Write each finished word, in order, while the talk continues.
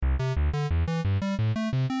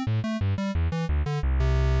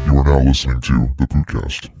now listening to the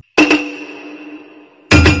Pootcast.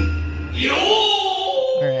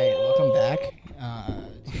 All right, welcome back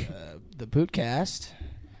to the Pootcast.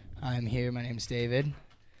 I'm here. My name's David.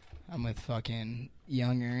 I'm with fucking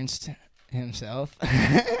young Ernst himself.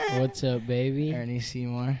 What's up, baby? Ernie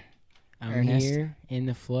Seymour. I'm Ernest. here in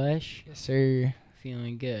the flesh, Yes, sir.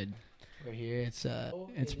 feeling good. We're here. It's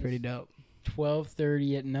pretty dope.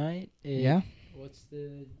 12:30 at night. Yeah. What's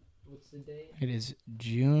the date? It is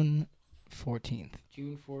June 14th.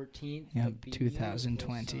 June 14th. Yep, a beautiful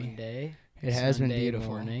 2020. Sunday. It has been Sunday beautiful.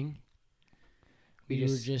 Morning. We were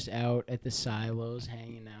just out at the silos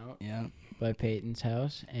hanging out Yeah. by Peyton's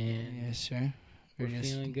house, and Yes, sir. we're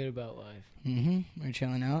feeling good about life. We're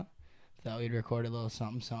chilling out. Thought we'd record a little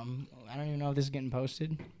something. I don't even know if this is getting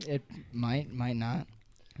posted. It might not.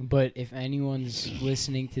 But if anyone's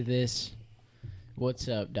listening to this, what's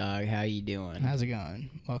up, dog? How you doing? How's it going?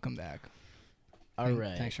 Welcome back. All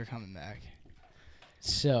right. Thanks for coming back.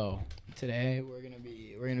 So Today we're gonna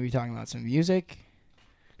be talking about some music.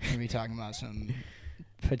 We're gonna be talking about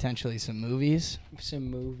potentially some movies. some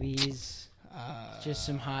movies. Just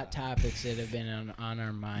some hot topics that have been on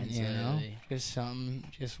our minds You know, lately.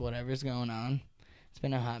 just whatever's going on. It's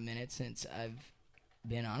been a hot minute since I've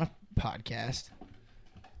been on a podcast.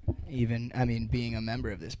 Being a member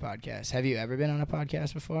of this podcast. Have you ever been on a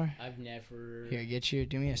podcast before? I've never. Here,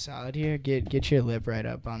 do me a solid here. Get your lip right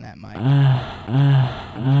up on that mic.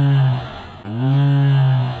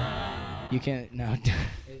 You can't, no.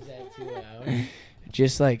 Is that too loud?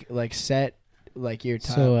 Just set like your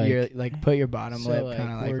top, So, your put your bottom lip kind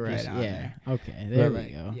of like we're right just- on yeah. there. Okay, there But, we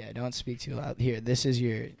go. Yeah, don't speak too loud. Here, this is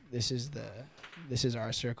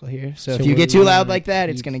our circle here. So, So if you we're get too gonna loud like that,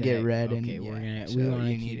 it's keep gonna get that- red. And okay, we're yeah, gonna- so we wanna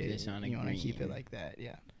you keep need this on a You want to keep it green. like that,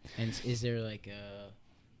 yeah. And is there like a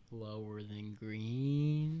lower than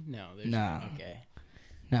green? No, there's No. Okay.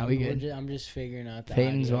 No, we good. I'm just figuring out the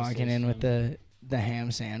Peyton's audio walking in with system. the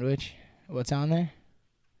ham sandwich. What's on there?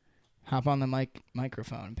 Hop on the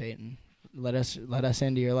microphone, Peyton. Let us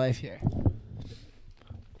into your life here.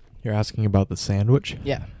 You're asking about the sandwich?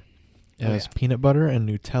 Yeah. It has peanut butter and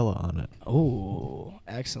Nutella on it. Oh,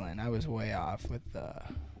 excellent. I was way off with the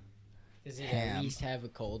Does it ham. at least have a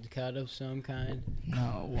cold cut of some kind?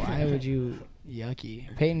 No, why would you?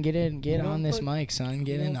 Yucky. Peyton, get You on don't this put- mic, son.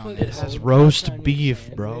 Get you in don't on put this. cold It's cuts roast on your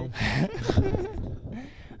beef, bro.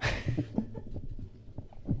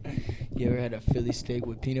 You ever had a Philly steak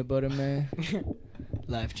with peanut butter, man?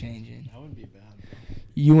 Life changing. That would be bad.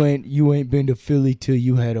 You ain't been to Philly till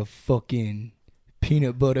you had a fucking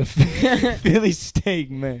peanut butter Philly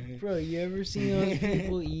steak, man. Bro, you ever seen those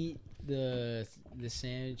people eat the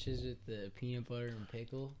sandwiches with the peanut butter and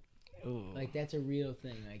pickle? Ooh. Like, that's a real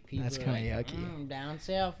thing. Like, people That's are kinda like, yucky. Down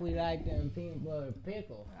south, we like them peanut butter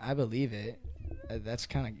pickle. I believe it. That's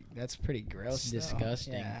pretty gross. It's though.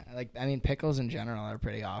 disgusting. Yeah, pickles in general are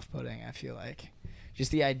pretty off-putting. I feel like,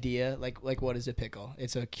 just the idea, like what is a pickle?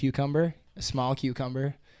 It's a cucumber, a small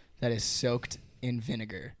cucumber, that is soaked in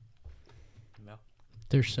vinegar. No.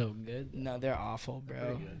 They're so good. No, they're awful,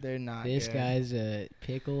 bro. They're not. This good. guy's a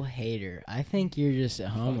pickle hater. I think you're just a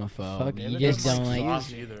homophobe. fuck You you. just don't like like.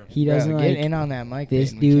 sauce either. He Bro, doesn't get like. in on that mic.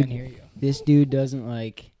 this Peyton. We dude- can't hear you, This dude doesn't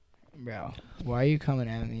like. bro. Why are you coming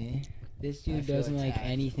at me? This I dude feel doesn't like attacked.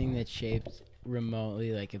 anything that's shaped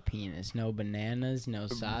remotely like a penis. No bananas, no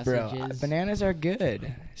Bro, sausages. bananas are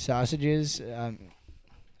good. Sausages,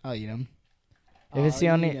 I'll eat them. If it's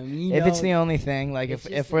the only thing, like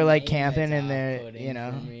if we're like camping and they're, you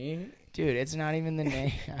know, dude, it's not even the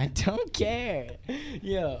name. I don't care.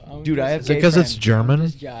 Yeah, Dude, I have Is it gay because it's friends. German?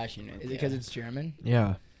 Just joshing it. Is it because it's German?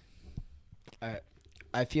 Yeah.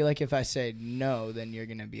 I feel like if I say no, then you're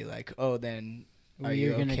gonna be like, oh, then are you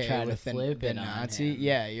You're gonna okay try to with flip the it on Nazi? him.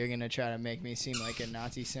 Yeah, you're gonna try to make me seem like a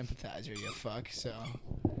Nazi sympathizer. You fuck. So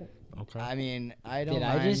Okay. I mean, I don't. Did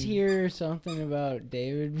mind. I just hear something about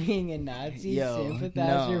David being a Nazi Yo,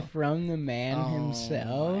 sympathizer no. from the man Oh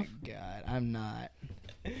himself? my God, I'm not.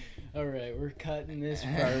 All right, we're cutting this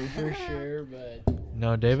part for sure, but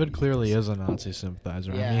No, David clearly is a Nazi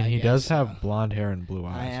sympathizer. Yeah, I mean, I he guess does so. have blonde hair and blue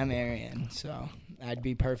eyes. I am Aryan, so I'd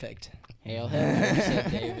be perfect. hail Hitler,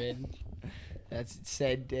 said David. That's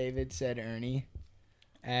said David, said Ernie.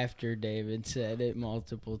 After David said it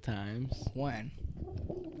multiple times. When?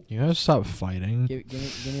 You guys stop fighting.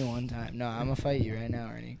 Give me one time. No, I'm gonna fight you right now,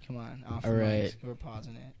 Ernie. Come on, off the All mics. right. We're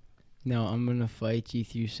pausing it. No, I'm gonna fight you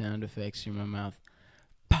through sound effects through my mouth.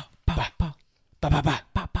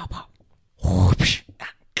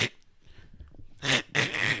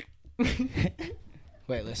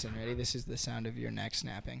 Wait, listen, ready? This is the sound of your neck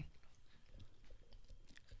snapping.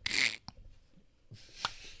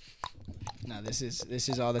 No, this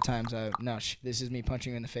is all the times this is me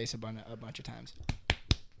punching you in the face a bunch of times.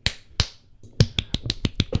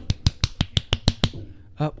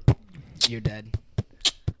 Oh, you're dead.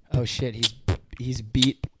 Oh shit, he's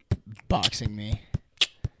beat boxing me.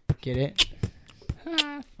 Get it?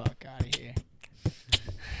 Fuck out of here.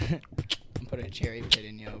 I'm putting a cherry pit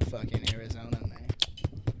in fucking Arizona, man.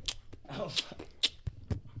 Oh fuck.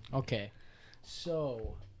 Okay.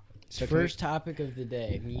 So first topic of the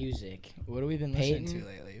day, music. What have we been listening to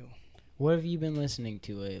lately? What have you been listening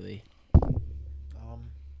to lately?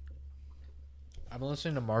 I've been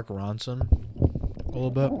listening to Mark Ronson a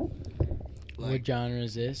little bit. What genre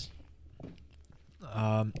is this?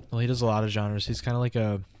 Well, he does a lot of genres. He's kind of like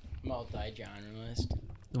a multi-genrealist.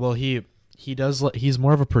 Well, he's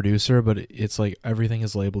more of a producer, but it's like everything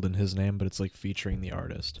is labeled in his name, but it's like featuring the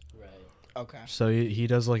artist. Right. Okay. So he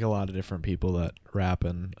does like a lot of different people that rap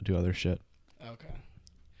and do other shit. Okay.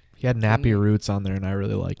 He had Nappy Roots on there, and I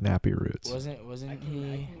really like Nappy Roots. Wasn't I he?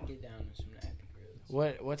 can get down with some Nappy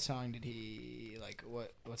Roots. What song did he like?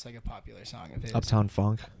 What's like a popular song of his? Uptown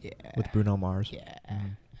Funk. Yeah. With Bruno Mars. Yeah.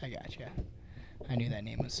 I gotcha. I knew that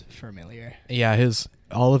name was familiar. Yeah,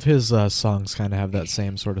 all of his songs kind of have that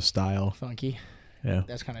same sort of style. Funky. Yeah.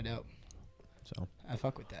 That's kind of dope. So I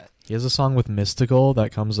fuck with that. he has a song with Mystical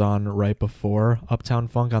that comes on right before Uptown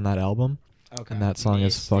Funk on that album. Okay. And that song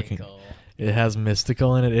is fucking. Mystical. It has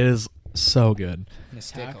Mystical in it. It is so good.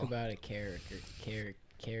 Mystical. Talk about a caricature.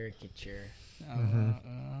 Caricature.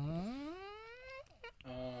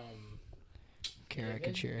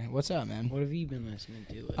 What's up, man? What have you been listening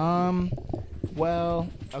to lately? Well,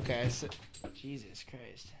 okay. So, Jesus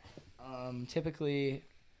Christ. Typically,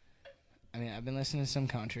 I mean, I've been listening to some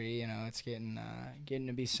country. You know, it's getting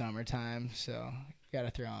to be summertime, so gotta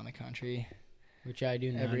throw on the country. Which I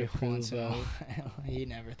do not Every approve once in a of. while. He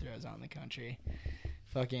never throws on the country.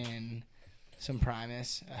 Fucking some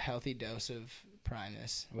Primus, a healthy dose of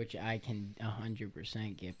Primus. Which I can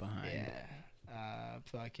 100% get behind. Yeah.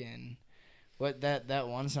 Fucking. What that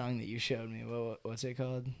one song that you showed me? What's it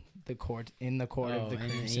called? In the Court of the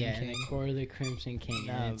Crimson King. Yeah, in the Court of the Crimson King,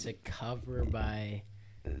 and it's a cover by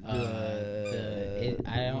I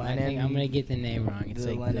think I'm gonna get the name wrong. It's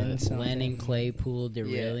like the Lennon Claypool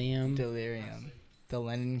Delirium. Yeah, Delirium. The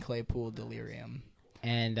Lennon Claypool Delirium.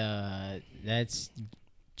 And that's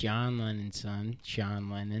John Lennon's son,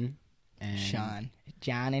 Sean Lennon. And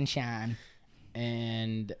John and Sean.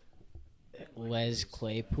 And Les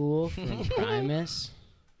Claypool from Primus.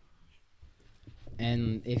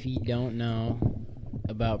 And if you don't know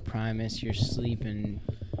about Primus, you're sleeping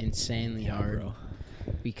insanely hard. Bro.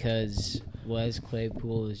 Because Les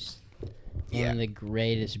Claypool is one of the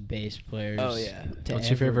greatest bass players to What's ever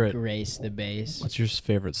your favorite grace the bass. What's your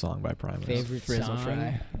favorite song by Primus? Favorite Frizzle song?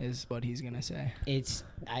 Fry is what he's gonna say.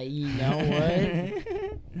 You know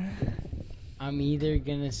what? I'm either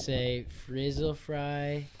gonna say Frizzle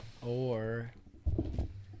Fry or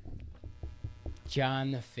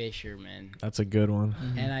John the Fisherman. That's a good one.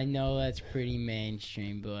 Mm-hmm. And I know that's pretty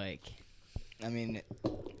mainstream, but like, I mean,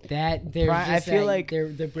 I feel like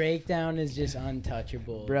the breakdown is just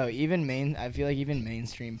untouchable. bro. I feel like even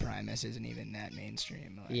mainstream Primus isn't even that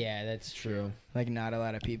mainstream. Like, Yeah, that's true. Like, not a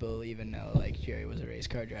lot of people even know like Jerry was a race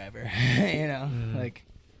car driver. You know, like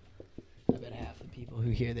I bet half the people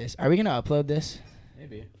who hear this. Are we gonna upload this?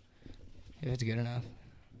 Maybe. If it's good enough.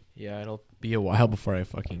 Yeah, it'll be a while before I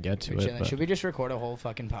fucking get to it. But Should we just record a whole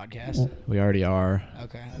fucking podcast? we already are.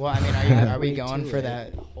 Okay. Well, I mean, are we going for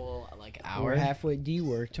that whole like hour? We're halfway. Do you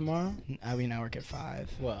work tomorrow? I mean, I work at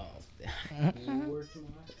 5. Well, you work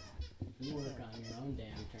tomorrow? You work on your own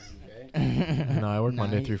damn terms, right? No, I work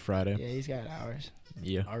Monday through Friday. Yeah, he's got hours.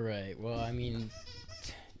 Yeah. All right. Well, I mean,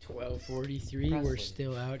 12:43. We're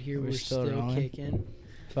still out here. We're still rolling. kicking.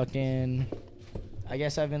 Fucking. I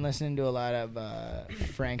guess I've been listening to a lot of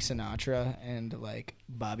Frank Sinatra and like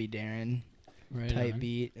Bobby Darin type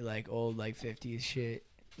beat, like old like 50s shit,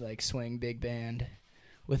 like swing big band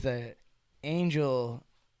with a angel.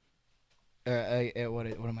 What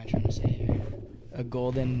am I trying to say here? A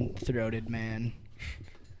golden throated man.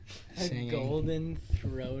 A golden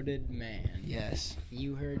throated man. Yes.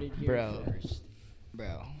 You heard it here Bro. first.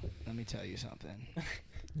 Bro, let me tell you something.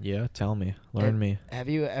 Yeah, tell me. Learn me. Have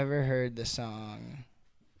you ever heard the song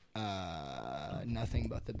Nothing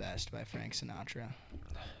But the Best by Frank Sinatra?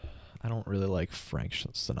 I don't really like Frank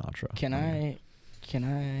Sinatra. Can I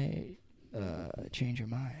change your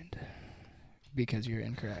mind? Because you're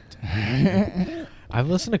incorrect. I've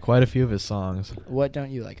listened to quite a few of his songs. What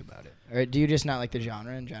don't you like about it? Or do you just not like the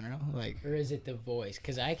genre in general? Like, or is it the voice?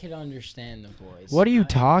 Because I could understand the voice. what are you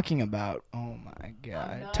talking about? Oh my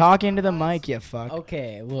god! Talk into the mic, you fuck.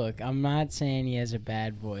 Okay, look, I'm not saying he has a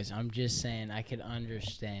bad voice. I'm just saying I could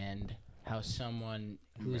understand how someone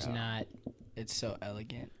who's not. It's so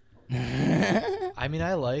elegant. I mean,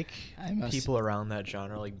 I like I people around that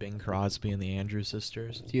genre, like Bing Crosby and the Andrews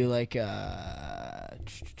Sisters. Do you like fuck?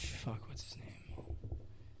 What's his name?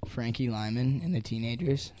 Frankie Lyman and the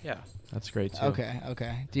Teenagers. Yeah, that's great too.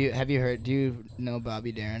 Okay. Do you know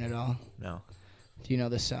Bobby Darin at all? No. Do you know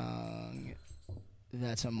the song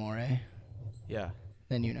 "That's Amore"? Yeah.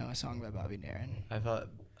 Then you know a song by Bobby Darin.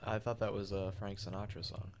 I thought that was a Frank Sinatra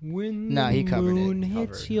song. When he covered it. moon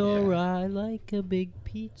hits your eye like a big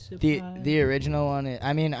pizza pie. The original one.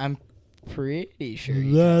 I'm pretty sure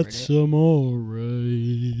he covered it.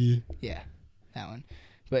 Amore. Yeah, that one.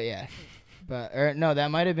 But yeah. No,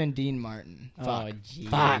 that might have been Dean Martin. Fuck. Oh, jeez.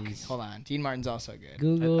 Fuck. Hold on. Dean Martin's also good.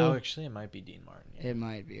 Google. Actually, it might be Dean Martin. Yeah. It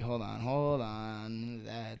might be. Hold on.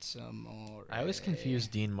 That's Amore. I always confuse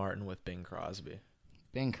Dean Martin with Bing Crosby.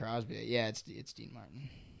 Bing Crosby. Yeah, it's Dean Martin.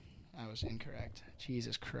 I was incorrect.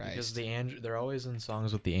 Jesus Christ. Because they're always in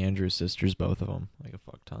songs with the Andrews Sisters, both of them, like a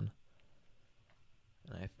fuck ton.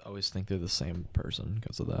 And I always think they're the same person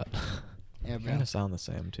because of that. Yeah, They bro. kind of sound the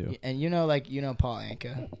same too. And you know Paul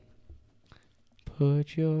Anka.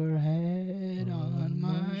 Put your head on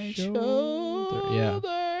my shoulder.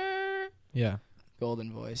 Yeah. Yeah.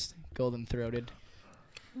 Golden voiced, golden throated.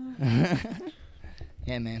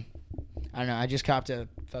 Yeah, man. I don't know. I just copped a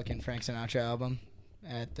fucking Frank Sinatra album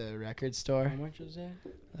at the record store. How much was that?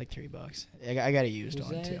 Like $3. I got a used Was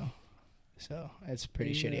one that- too. So it's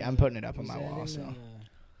pretty shitty. I'm putting it up on my wall. So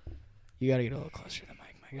you gotta get a little closer to the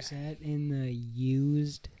mic, my Was guy. that in the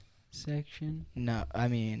used section? No, I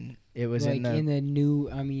mean it was like in the new.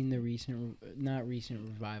 I mean the recent, not recent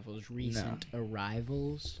revivals, recent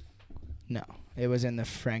arrivals. No, it was in the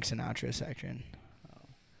Frank Sinatra section.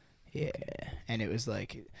 Yeah, and it was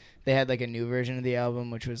like they had like a new version of the album,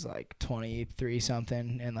 which was like 23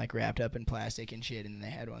 something, and like wrapped up in plastic and shit. And they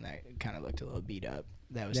had one that kind of looked a little beat up.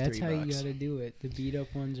 That was That's $3. how you gotta do it. The beat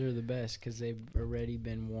up ones are the best because they've already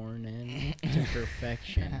been worn in to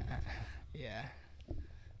perfection. Yeah,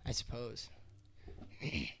 I suppose.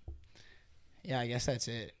 Yeah, I guess that's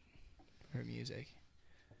it for music.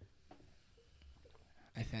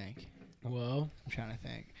 I think. Well, I'm trying to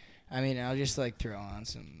think. I mean, I'll just like throw on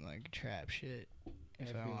some like trap shit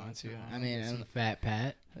if I want to. I mean, some Fat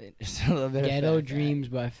Pat. just a little bit Ghetto of Fat Pat. Dreams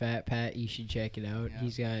by Fat Pat. You should check it out. Yeah.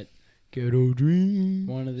 He's got Ghetto Dream.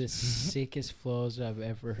 one of the sickest flows I've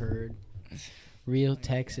ever heard. Real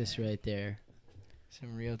Texas right there.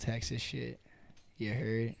 Some real Texas shit. You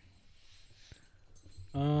heard?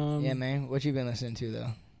 Yeah, Yeah, man. What you been listening to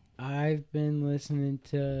though? I've been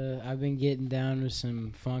getting down with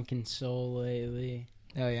some funk and soul lately.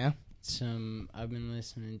 Oh yeah. I've been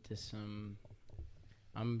listening to some.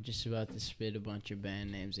 I'm just about to spit a bunch of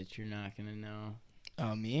band names that you're not gonna know.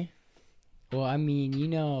 Oh, me? Well, I mean, you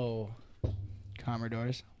know,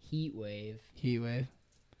 Commodores. Heatwave. Heatwave.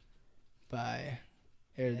 By.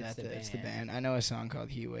 That's That's the the band. band. I know a song called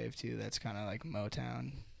Heatwave too. That's kind of like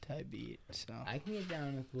Motown type beat. So. I can get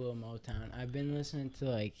down with a little Motown. I've been listening to,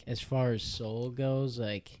 like, as far as soul goes,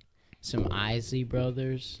 like some Isley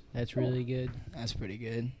Brothers. That's really good. That's pretty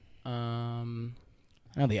good. I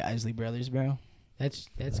I know the Isley Brothers, bro. That's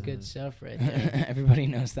good stuff right there. Everybody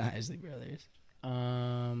knows the Isley Brothers.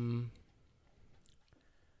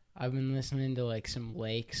 I've been listening to like some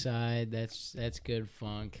Lakeside. That's good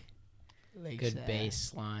funk. Good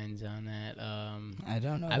bass lines on that. I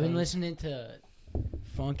don't know. I've been listening to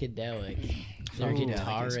Funkadelic. Their Funkadelic is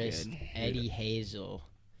guitarist good. Eddie Hazel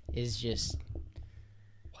is just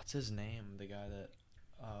What's his name? The guy that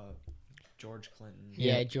George Clinton.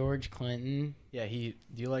 yeah, George Clinton. Yeah, do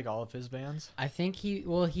you like all of his bands? I think it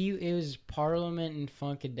was Parliament and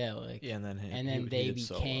Funkadelic. Yeah, and then they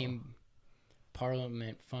became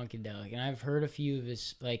Parliament Funkadelic. And I've heard a few of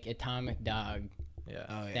his, like Atomic Dog, Yeah.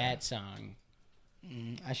 Oh yeah. that song.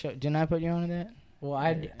 Didn't I put you on to that? Well,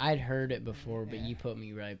 I'd heard it before, but you put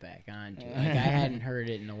me right back on to it. Like, I hadn't heard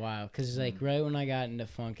it in a while. Because, like, right when I got into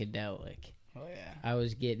Funkadelic, Oh yeah. I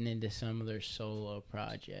was getting into some of their solo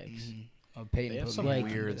projects. Oh, Peyton They have put some me like-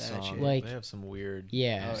 onto weird that songs. shit. Like- They have some weird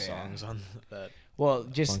Yeah. Oh, yeah. songs on that. Well,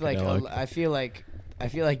 just like Funkadelic. I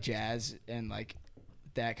feel like jazz and like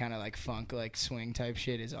that kind of like funk like swing type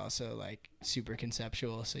shit is also like super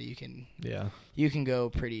conceptual, so you can go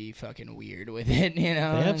pretty fucking weird with it, you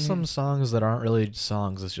know. They have some songs that aren't really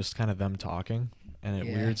songs. It's just kind of them talking, and it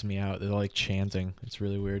Yeah. weirds me out. They're like chanting. It's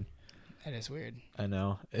really weird. That is weird. I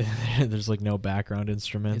know. There's like no background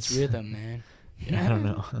instruments. It's rhythm, man. Yeah, I don't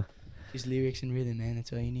know. Just lyrics and rhythm, man.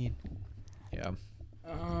 That's all you need. Yeah.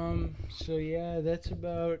 So yeah, that's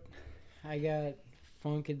about. I got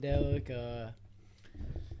Funkadelic.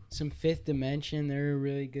 Some Fifth Dimension. They're a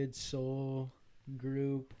really good soul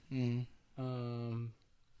group.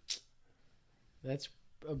 That's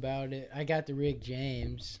about it. I got the Rick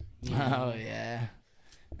James. Oh yeah,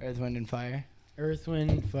 Earth, Wind, and Fire. Earth, Wind,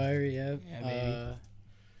 and Fire. Yep. Yeah, baby.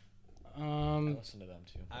 I listen to them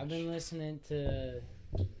too. I've been listening to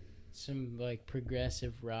some like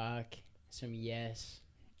progressive rock, some Yes.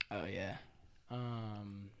 Oh yeah.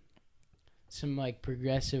 Some like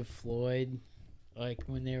progressive Floyd, like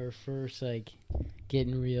when they were first like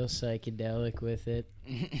getting real psychedelic with it.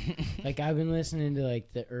 Like I've been listening to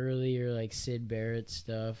like the earlier like Syd Barrett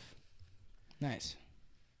stuff. Nice.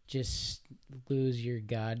 Just lose your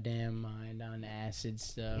goddamn mind on acid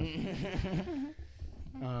stuff.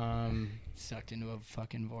 Sucked into a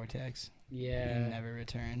fucking vortex. Yeah. And never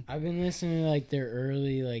return. I've been listening to like their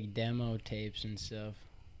early like demo tapes and stuff.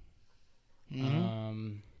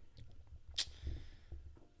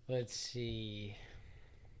 Let's see.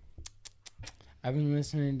 I've been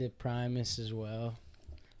listening to Primus as well.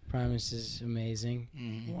 Primus is amazing.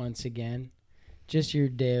 Once again, just your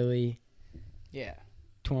daily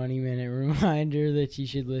 20-minute reminder that you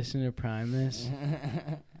should listen to Primus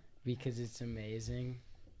because it's amazing.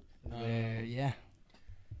 Yeah.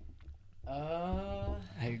 I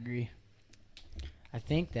agree. I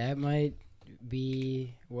think that might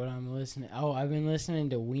be what I'm listening. Oh, I've been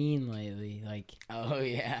listening to Ween lately. Like, oh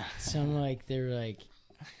yeah, some like they're like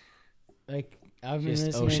I've been just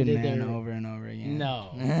listening Ocean to Man their, over and over again.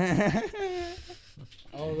 No.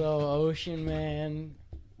 Although Ocean Man,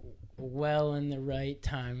 well in the right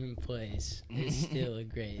time and place, is still a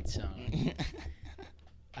great song.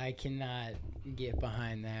 I cannot get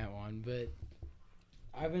behind that one, but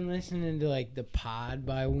I've been listening to like The Pod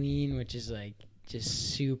by Ween, which is like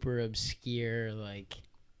just super obscure, like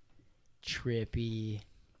trippy,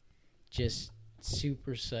 just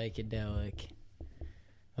super psychedelic,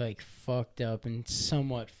 like fucked up and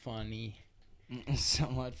somewhat funny.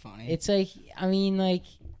 Somewhat funny. It's like, I mean, like,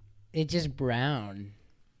 it's just brown.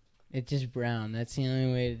 It's just brown. That's the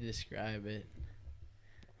only way to describe it.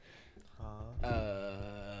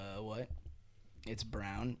 What? It's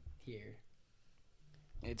brown. Here.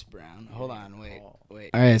 It's brown. Hold on, wait.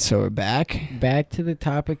 All right, so we're back. Back to the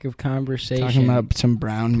topic of conversation. Talking about some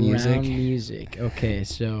brown music. Brown music. Okay,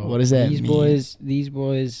 so what does that mean? These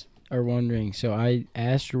boys are wondering. So I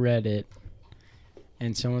asked Reddit,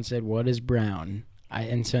 and someone said, "What is brown?"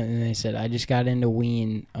 And they said, "I just got into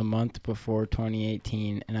Ween a month before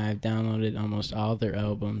 2018, and I've downloaded almost all their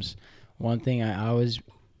albums. One thing I always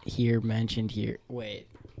hear mentioned here. Wait,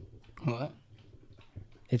 what?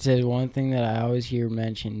 It says one thing that I always hear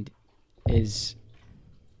mentioned is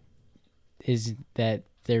that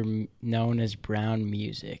they're known as brown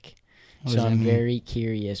music. So I'm very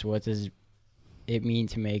curious, what does it mean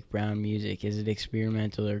to make brown music? Is it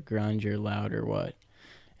experimental or grunge or loud or what?"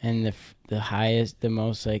 And the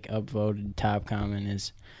most like upvoted top comment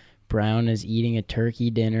is, "Brown is eating a turkey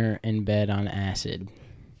dinner in bed on acid."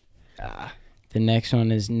 The next one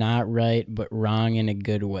is "not right but wrong in a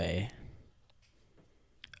good way."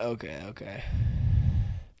 Okay.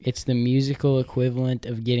 It's the musical equivalent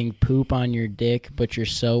of getting poop on your dick, but you're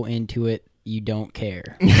so into it you don't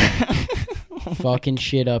care. Fucking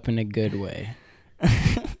shit up in a good way.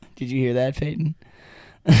 Did you hear that, Peyton?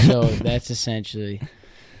 So that's essentially.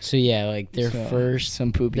 So yeah, like their first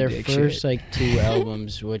like two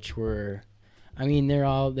albums, which were, I mean, they've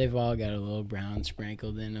all got a little brown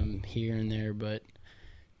sprinkled in them here and there, but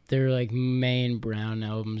their like main brown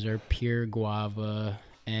albums are Pure Guava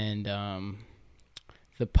and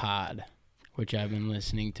The Pod, which I've been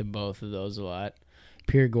listening to both of those a lot.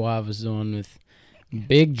 Pure Guava's the one with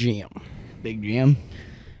Big Jim. Big Jim?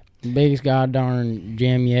 Biggest goddamn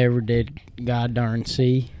jam you ever did goddamn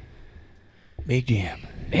see. Big Jam.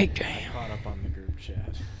 Big Jam. Caught up on the group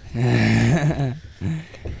chat.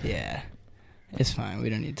 Yeah. It's fine. We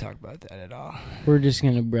don't need to talk about that at all. We're just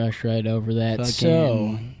going to brush right over that.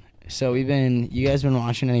 So you guys been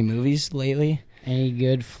watching any movies lately? Any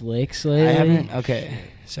good flicks lately? I haven't. Okay.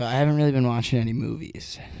 So I haven't really been watching any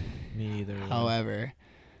movies. Me either. However,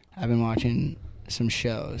 I've been watching some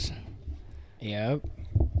shows. Yep.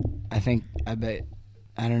 I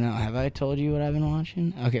don't know. Have I told you what I've been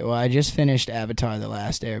watching? Okay, well, I just finished Avatar: The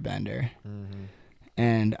Last Airbender. Mm-hmm.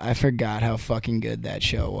 And I forgot how fucking good that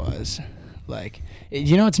show was. Like,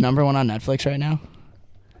 you know it's #1 on Netflix right now?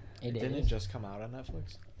 Didn't it just come out on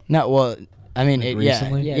Netflix? No, well, I mean, Like it,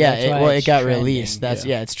 recently? it got trending. released. That's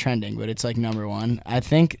it's trending, but it's like number one. I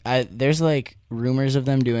think there's like rumors of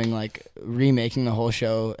them doing like remaking the whole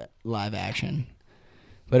show live action,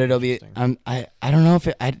 but it'll be. I don't know if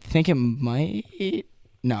I think it might.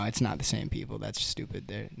 No, it's not the same people. That's stupid.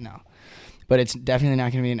 There, no, but it's definitely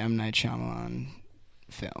not going to be an M. Night Shyamalan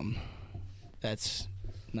film. That's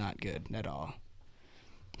not good at all.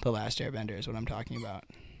 The Last Airbender is what I'm talking about.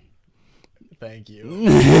 Thank you.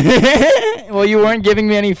 Well, you weren't giving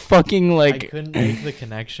me any fucking like. I couldn't make the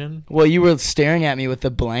connection. Well, you were staring at me with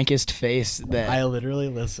the blankest face. That I literally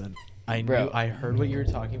listened. I heard what you were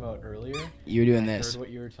talking about earlier. You were doing this. I heard what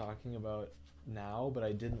you were talking about now, but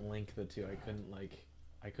I didn't link the two. I couldn't link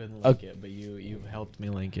it, but you helped me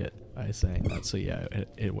link it by saying that. So yeah,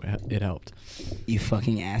 it helped. You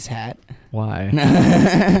fucking asshat. Why?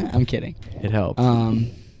 I'm kidding. It helped.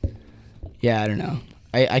 Yeah, I don't know.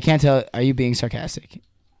 I can't tell. Are you being sarcastic?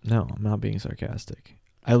 No, I'm not being sarcastic.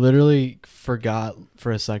 I literally forgot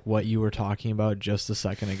for a sec what you were talking about just a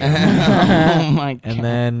second ago. Oh my god. And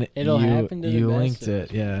then happen to you the linked best of us.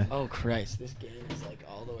 it, yeah. Oh Christ, this game is like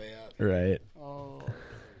all the way up. Right. Oh.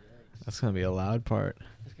 That's gonna be a loud part.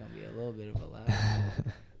 It's gonna be a little bit of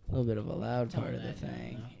a loud part of the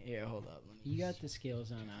thing. Here, hold up. You got the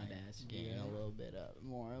skills on Audacity. Getting a little bit up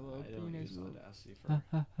more. A little penis. Audacity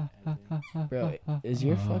Bro, is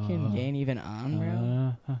your fucking gain even on,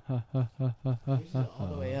 bro? It's all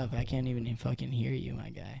the way up. I can't even fucking hear you, my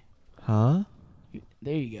guy. Huh?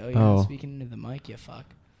 There you go. You're not speaking into the mic, you fuck.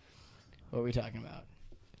 What were we talking about?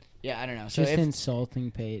 Yeah, I don't know. So just insulting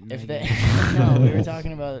Peyton. If they no, we were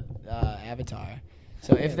talking about Avatar.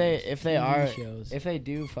 So if they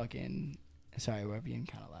do fucking, sorry, we're being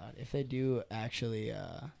kind of loud. If they do actually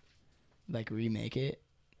like remake it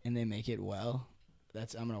and they make it well,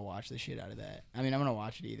 I'm gonna watch the shit out of that. I mean, I'm gonna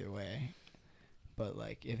watch it either way, but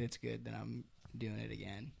like if it's good, then I'm doing it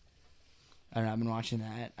again. I don't know. I've been watching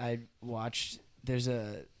that. There's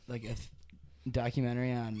a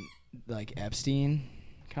documentary on like Epstein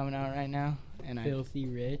coming out right now, and Filthy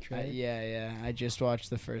Rich, right? Yeah. I just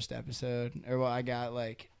watched the first episode, or well, I got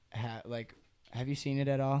have you seen it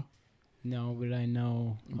at all? No, but I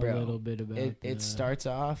know a little bit about it. It starts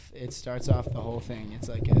off the whole thing.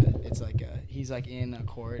 He's like in a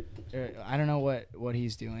court. I don't know what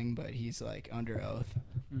he's doing, but he's like under oath.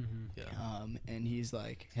 Mm-hmm. Yeah. And he's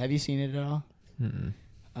like, have you seen it at all? Mm-mm.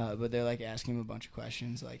 But they're like asking him a bunch of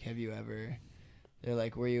questions, like, have you ever? They're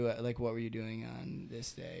like, were you like, what were you doing on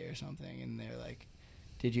this day or something? And they're like,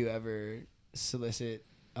 did you ever solicit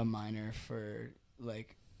a minor for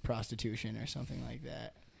like prostitution or something like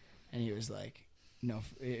that? And he was like, no.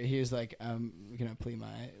 He was like, I'm gonna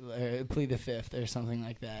plead the fifth or something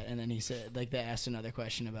like that. And then he said, like, they asked another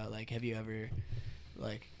question about like, have you ever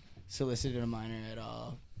like solicited a minor at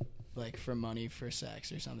all, like for money for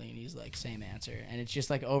sex or something? And he's like, same answer. And it's just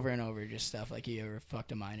like over and over, just stuff like, you ever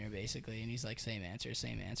fucked a minor basically? And he's like, same answer. So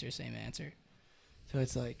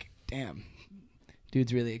it's like, damn,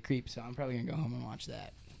 dude's really a creep. So I'm probably gonna go home and watch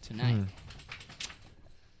that tonight.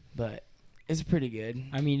 But it's pretty good.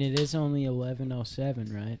 I mean, it is only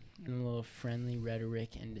 11:07, right? And a little friendly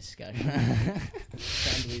rhetoric and discussion.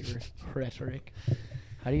 Friendly rhetoric.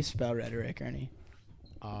 How do you spell rhetoric, Ernie?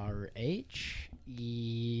 RHETT.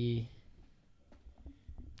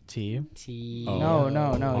 No, you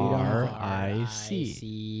don't have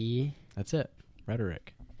RIC. That's it.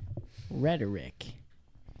 Rhetoric.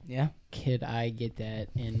 Yeah. Could I get that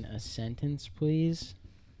in a sentence, please?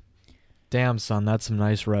 Damn, son, that's some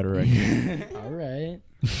nice rhetoric. All right.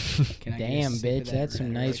 Damn, bitch, that's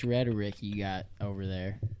some nice rhetoric you got over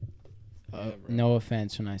there. No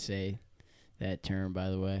offense when I say that term, by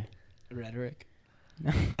the way. Rhetoric.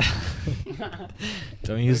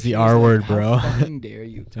 Don't use the R word, bro. How fucking dare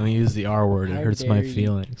you? Don't use the R word. It hurts my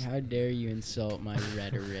feelings. How dare you insult my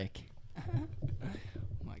rhetoric? Oh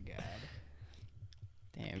my god.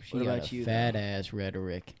 Damn, she got a fat ass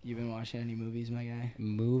rhetoric. You been watching any movies, my guy?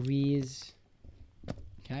 Movies?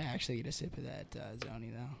 Can I actually get a sip of that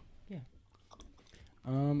Zoni though? Yeah.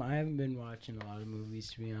 I haven't been watching a lot of movies,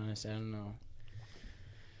 to be honest. I don't know.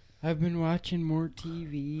 I've been watching more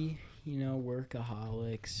TV.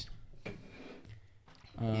 Workaholics.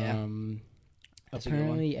 Yeah.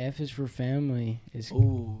 Apparently, F is for Family is.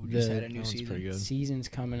 Ooh, just had a new season. Season's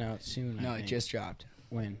coming out soon. No, it just dropped.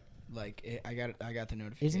 When? Like I got the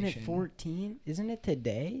notification. Isn't it 14? Isn't it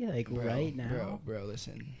today? Like right now? Bro,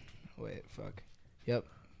 listen. Wait, fuck. Yep.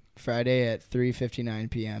 Friday at 3:59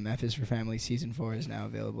 p.m. F is for Family season 4 is now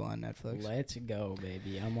available on Netflix. Let's go,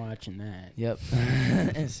 baby. I'm watching that. Yep.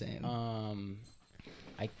 Same.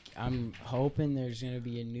 I'm hoping there's gonna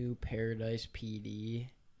be a new Paradise PD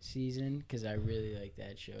season because I really like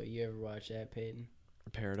that show. You ever watch that, Peyton?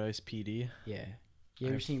 Paradise PD. Yeah. You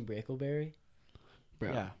ever seen Brickleberry?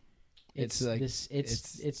 Bro. Yeah. It's like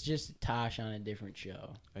it's just Tosh on a different show.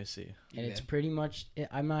 I see. And it's pretty much.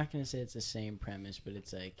 I'm not gonna say it's the same premise, but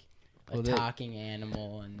it's like a talking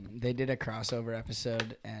animal, and they did a crossover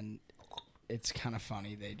episode, and it's kind of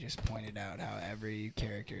funny. They just pointed out how every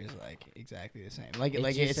character is like exactly the same. Like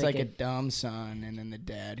it's like a dumb son, and then the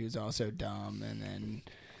dad who's also dumb, and then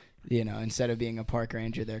instead of being a park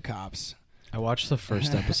ranger, they're cops. I watched the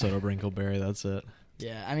first episode of Brinkleberry. That's it.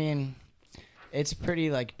 Yeah, I mean. It's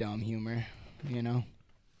pretty, like, dumb humor,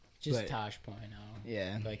 Just Tosh .0.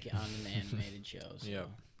 Yeah. Like, on an animated show. So. Yeah.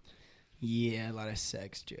 Yeah, a lot of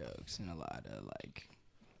sex jokes and a lot of, like,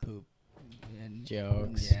 poop and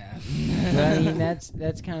jokes. Yeah. But, I mean, that's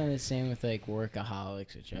kind of the same with, like,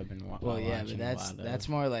 Workaholics, which I've been watching. Well, yeah, but that's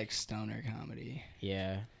more like stoner comedy.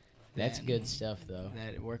 Yeah. That's good stuff, though.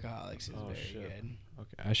 That Workaholics is very good.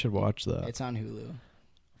 Okay, I should watch that. It's on Hulu.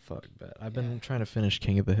 Fuck, bet. I've been trying to finish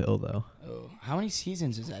King of the Hill, though. Oh, how many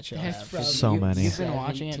seasons does that show have? So many. You've been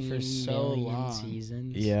watching it for so long.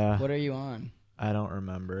 Seasons. Yeah. What are you on? I don't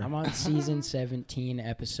remember. I'm on season 17,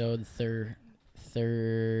 episode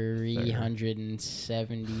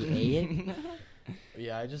 378.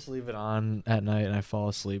 Yeah, I just leave it on at night and I fall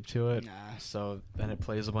asleep to it. Nah. So then it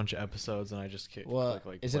plays a bunch of episodes and I just click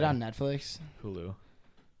like is it on Netflix? Hulu.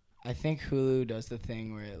 I think Hulu does the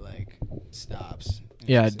thing where it like stops.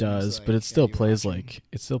 Yeah, it does, but it still plays like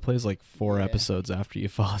 4 episodes after you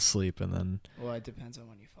fall asleep, and then. Well, it depends on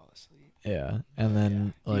when you fall asleep. Yeah, and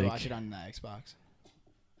then Do you watch it on the Xbox?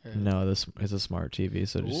 No, this is a smart TV,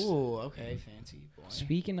 so just. Ooh, okay, fancy boy.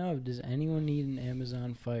 Speaking of, does anyone need an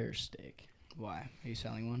Amazon Fire Stick? Why? Are you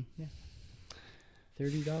selling one? Yeah.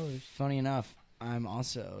 $30. Funny enough, I'm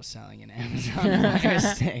also selling an Amazon Fire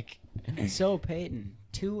Stick. So, Peyton,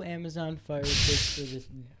 2 Amazon Fire Sticks for this.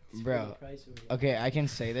 Bro, okay, I can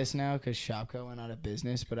say this now because Shopko went out of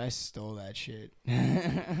business, but I stole that shit.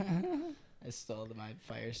 I stole my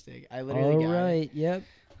Fire Stick. I literally got it. Yep.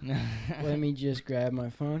 Let me just grab my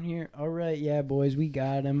phone here. All right, yeah, boys, we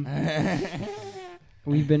got him.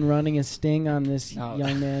 We've been running a sting on this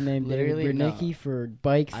young man named David Bernicki for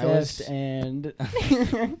bike theft and...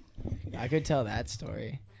 I could tell that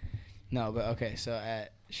story. No, but okay, so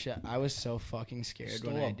I was so fucking scared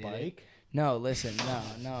when I did it. No, listen,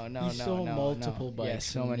 no. You stole multiple bikes. Yeah,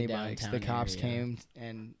 so many bikes. The cops area. came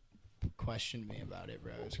and questioned me about it,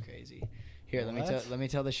 bro. It was crazy. Here, let me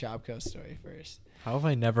tell the Shopko story first. How have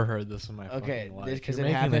I never heard this in my fucking life? Because it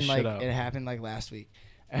happened like last week.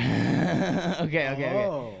 Okay.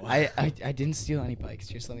 I didn't steal any bikes.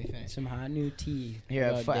 Just let me finish. Some hot new tea.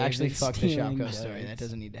 Here, actually, fuck the Shopko story. That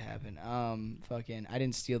doesn't need to happen. I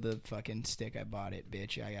didn't steal the fucking stick. I bought it,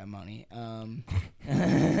 bitch. I got money.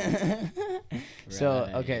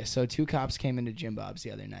 So 2 cops came into Jim Bob's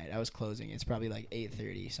the other night. I was closing. It's probably like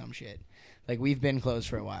 8:30, some shit. Like, we've been closed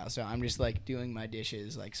for a while, so I'm just like doing my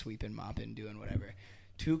dishes, like sweeping, mopping, doing whatever.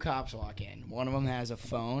 2 cops walk in. One of them has a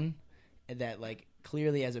phone that like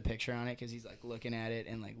clearly has a picture on it because he's like looking at it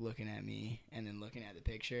and like looking at me and then looking at the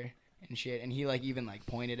picture and shit, and he like even like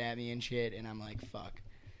pointed at me and shit, and I'm like, fuck.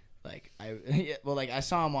 Like I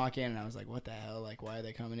saw him walk in and I was like, what the hell, like why are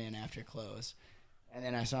they coming in after close? And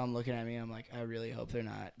then I saw him looking at me. I'm like, I really hope they're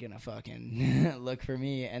not gonna fucking look for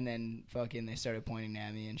me. And then fucking they started pointing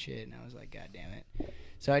at me and shit, and I was like, god damn it.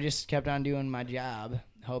 So I just kept on doing my job,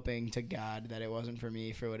 hoping to God that it wasn't for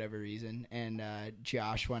me for whatever reason. And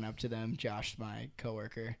Josh went up to them. Josh, my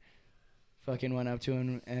coworker, fucking went up to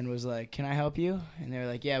him and was like, can I help you? And they were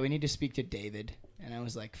like, yeah, we need to speak to David. And I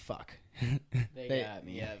was like, fuck. They got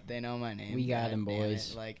me. Yeah, they know my name. We got him,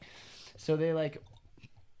 boys. Like, so they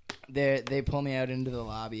pull me out into the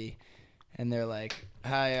lobby, and they're like,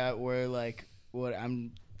 hi, we're like, what,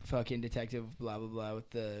 I'm fucking detective blah blah blah with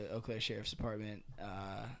the Eau Claire Sheriff's Department.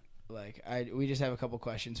 We just have a couple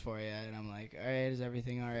questions for you. And I'm like, all right, is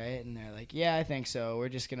everything all right? And they're like, yeah, I think so. We're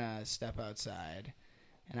just gonna step outside.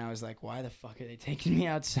 And I was like, why the fuck are they taking me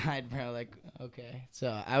outside, bro? Like, okay.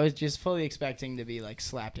 So I was just fully expecting to be like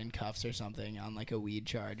slapped in cuffs or something on like a weed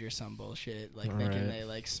charge or some bullshit, like thinking they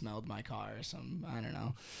like smelled my car or some, I don't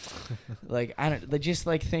know. Just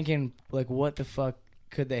like thinking like, what the fuck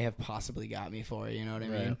could they have possibly got me for? You know what I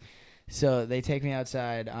mean? So they take me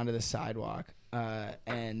outside onto the sidewalk,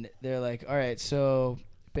 and they're like, all right, so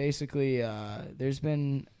basically there's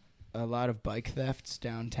been a lot of bike thefts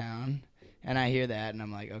downtown. And I hear that, and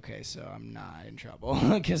I'm like, okay, so I'm not in trouble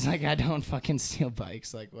because, like, I don't fucking steal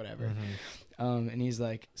bikes, like, whatever. Mm-hmm. And he's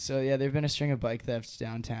like, so, yeah, there have been a string of bike thefts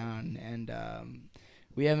downtown, and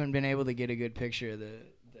we haven't been able to get a good picture of the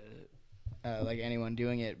like anyone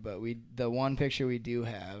doing it, but the one picture we do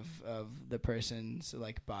have of the person's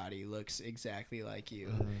like body looks exactly like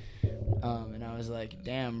you. And I was like,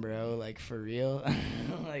 damn, bro, like for real,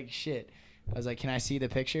 like shit. I was like, can I see the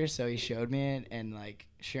picture? So he showed me it, and like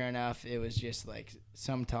sure enough, it was just like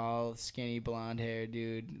some tall, skinny, blonde hair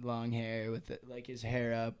dude, long hair with like his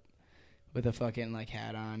hair up, with a fucking like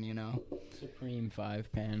hat on, you know. Supreme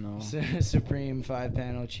 5-panel. Supreme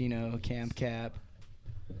 5-panel chino camp cap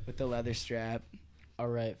with the leather strap. All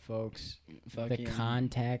right, folks. Fucking the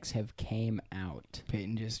contacts have came out.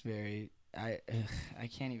 Peyton just I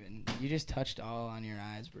can't even. You just touched all on your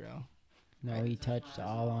eyes, bro. No, he touched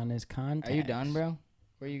all on his contacts. Are you done, bro?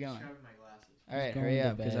 Where are you going? All right, hurry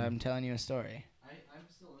up, because I'm telling you a story. I'm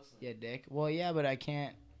still listening. Yeah, dick. Well, yeah, but I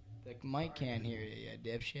can't. The mic can't hear you, yeah,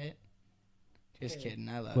 dipshit. Just kidding.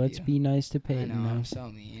 I love you. Let's be nice to Peyton. I know. Now. I'm so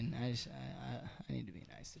mean. I need to be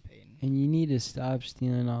nice to Peyton. And you need to stop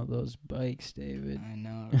stealing all those bikes, David. I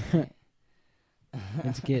know. Right?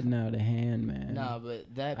 It's getting out of hand, man. No,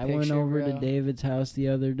 but that I picture, went over bro, to David's house the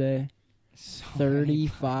other day. so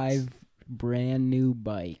 35 brand new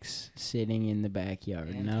bikes sitting in the backyard.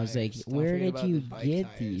 And I was like, where did you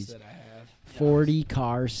get these? 40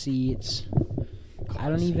 car seats. I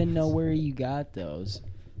don't even know where you got those.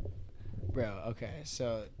 Bro, okay,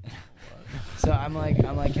 so I'm like,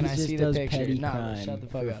 can I see the picture? No, shut the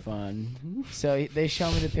fuck up. Fun. So they show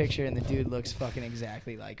me the picture, and the dude looks fucking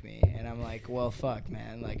exactly like me, and I'm like, well, fuck,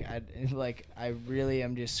 man. I really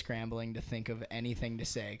am just scrambling to think of anything to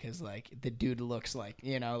say, because like the dude looks like,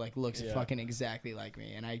 looks fucking exactly like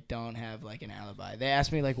me, and I don't have like an alibi. They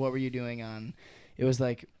asked me like, what were you doing on? It was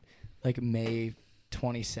like May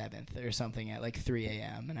 27th or something at like 3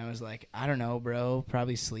 a.m. And I was like, I don't know, bro,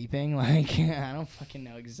 probably sleeping. Like, I don't fucking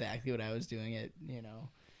know exactly what I was doing at,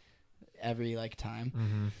 every like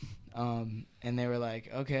time. And they were like,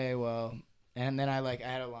 okay, well, and then I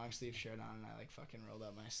had a long sleeve shirt on, and I like fucking rolled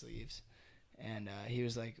up my sleeves. And he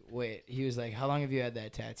was like, how long have you had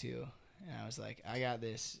that tattoo? And I was like, I got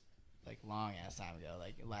this like long ass time ago,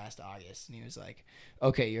 like last August. And he was like,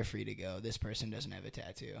 okay, you're free to go. This person doesn't have a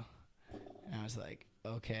tattoo. And I was like,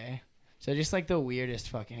 okay. So just like the weirdest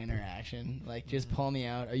fucking interaction. Like, just pull me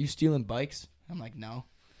out. Are you stealing bikes? I'm like, no.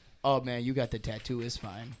 Oh, man, you got the tattoo. It's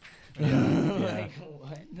fine. Like,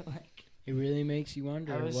 what? Like, it really makes you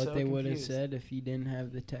wonder what so they would have confused. said if you didn't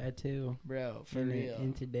have the tattoo. Bro, for real.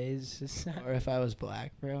 In today's society. Or if I was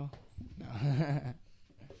black, bro. No.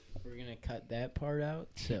 We're going to cut that part out,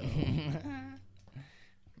 so...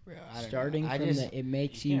 Bro, starting from it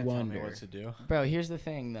makes you wonder. Tell me what to do. Bro, here's the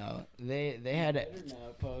thing though. They had it.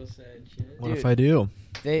 What if I do?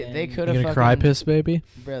 They could You have gonna cry piss, baby?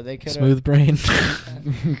 Bro, they could have. Smooth brain.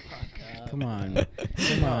 Come on.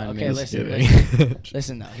 Okay, listen.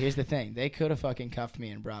 Listen though. Here's the thing. They could have fucking cuffed me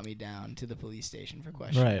and brought me down to the police station for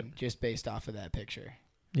questioning, Right. just based off of that picture.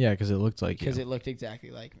 Yeah, because it looked like you. Because it looked exactly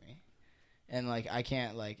like me, and like I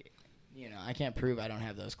can't I can't prove I don't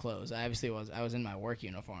have those clothes. I was in my work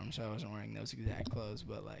uniform, so I wasn't wearing those exact clothes.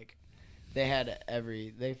 But like,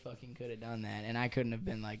 they fucking could have done that, and I couldn't have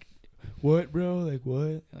been like, what, bro? Like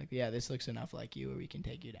what? Like, yeah, this looks enough like you, where we can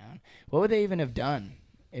take you down. What would they even have done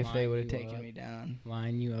if they would have taken me down?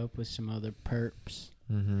 Line you up with some other perps.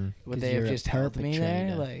 Mm-hmm. Would they have just held me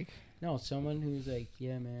there? Like, no, someone who's like,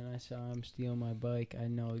 yeah, man, I saw him steal my bike. I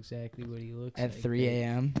know exactly what he looks like. At 3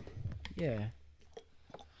 a.m. Yeah.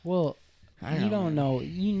 Well, you don't know.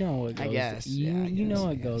 You know what goes. I guess. You know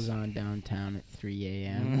what goes on downtown at 3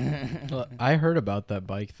 a.m. Well, I heard about that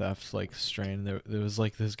bike theft like strain. There was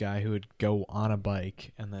like this guy who would go on a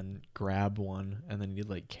bike and then grab one, and then he'd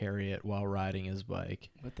like carry it while riding his bike.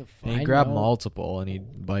 What the fuck? And he'd grab multiple, and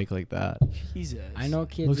he'd bike like that. Jesus. I know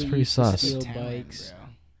kids Looks that pretty used to sus. steal Talent, bikes. bro.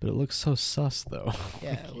 But it looks so sus though.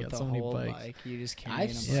 Yeah, You with got the so many whole bikes. bike, you just carrying I've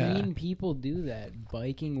a bike. seen people do that,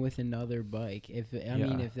 biking with another bike. If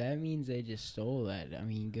that means they just stole that, I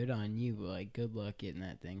mean, good on you. But like, good luck getting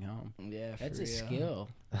that thing home. Yeah, That's for a real.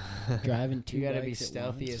 skill. Driving two You gotta bikes be at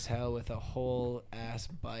stealthy once. as hell with a whole ass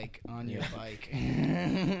bike on your bike.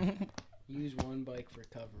 Use one bike for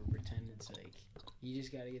cover. Pretend it's like you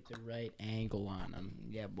just gotta get the right angle on them.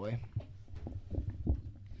 Yeah, boy.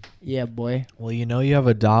 Yeah, boy. Well, you have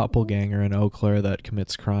a doppelganger in Eau Claire that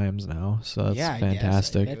commits crimes now, so that's Yeah, I guess I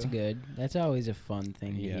fantastic. That's good. That's always a fun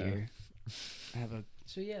thing to Yeah. hear. I have a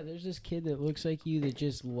So yeah, there's this kid that looks like you that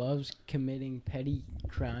just loves committing petty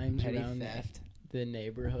crimes petty around theft. the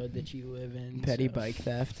neighborhood that you live in. Petty so. bike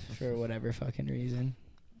theft for whatever fucking reason.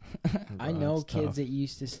 I Wow, know that's kids tough. that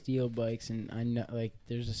used to steal bikes, and I know like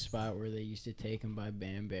there's a spot where they used to take them by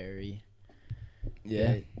Banbury.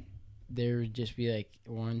 that there would just be like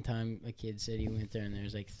one time a kid said he went there and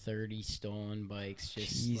there's like 30 stolen bikes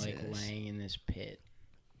just like laying in this pit.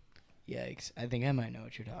 Yikes. I think I might know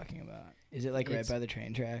what you're talking about. Is it like right by the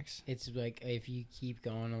train tracks? It's like if you keep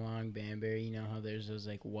going along Banbury, you know how there's those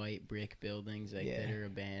like white brick buildings that are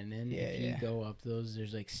abandoned? Yeah, if you go up those,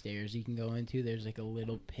 there's like stairs you can go into. There's like a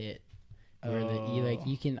little pit where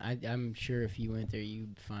you can I'm sure if you went there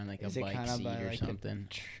you'd find like a bike seat or like something.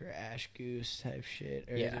 Trash goose type shit.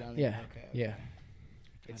 Or Okay.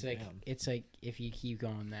 It's like if you keep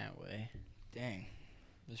going that way. Dang.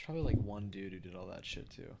 There's probably like one dude who did all that shit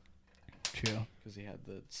too. True. Because he had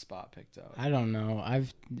the spot picked out. I don't know.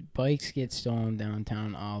 Bikes get stolen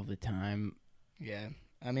downtown all the time. Yeah.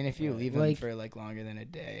 I mean, if you leave them for like longer than a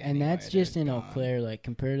day. And that's just in Eau Claire, like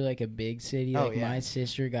compared to like a big city. Like my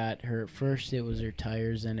sister got her first. It was her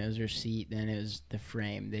tires, then it was her seat, then it was the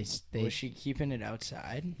frame. Was she keeping it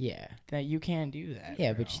outside? Yeah. That you can't do that.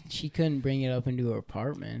 Yeah, bro. but she couldn't bring it up into her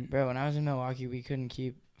apartment. Bro, when I was in Milwaukee, we couldn't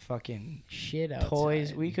keep fucking shit outside.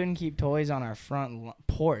 Toys. We couldn't keep toys on our front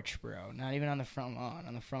porch, bro. Not even on the front lawn.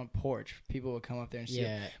 On the front porch, people would come up there and steal.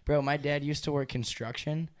 Yeah. Bro, my dad used to work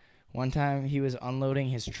construction. One time he was unloading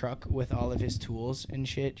his truck with all of his tools and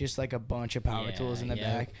shit, just like a bunch of power tools in the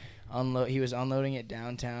back. He was unloading it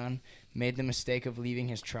downtown, made the mistake of leaving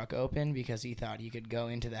his truck open because he thought he could go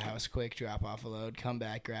into the house quick, drop off a load, come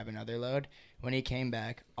back, grab another load. When he came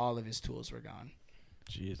back, all of his tools were gone.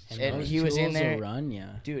 Jesus. And he was in there.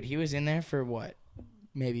 Run, Dude, he was in there for what?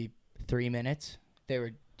 Maybe 3 minutes. They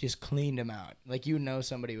were just cleaned him out. Like,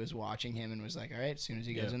 somebody was watching him and was like, all right, as soon as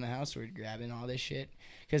he goes in the house, we're grabbing all this shit.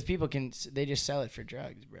 Because people they just sell it for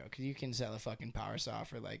drugs, bro. Because you can sell a fucking power saw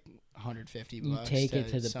for like $150. You take it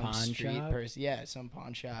to the pawn shop? Some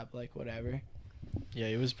pawn shop, like whatever. Yeah,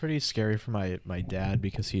 it was pretty scary for my dad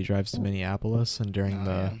because he drives to Minneapolis, and during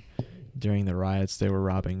the riots, they were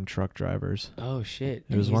robbing truck drivers. Oh shit!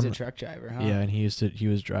 He's a truck driver, huh? Yeah, and he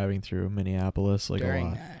was driving through Minneapolis like during a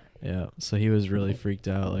lot. That. Yeah, so he was really freaked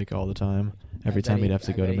out like all the time. Every time he'd have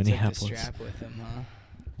to go to Minneapolis. Took the strap with him, huh?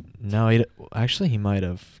 No, actually he might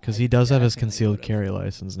have, because he does have his concealed carry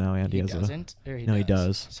license now, and he doesn't. He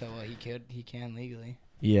does. So he can legally.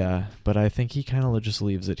 Yeah, but I think he kind of just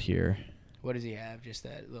leaves it here. What does he have? Just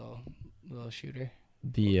that little shooter.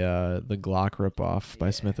 The Glock ripoff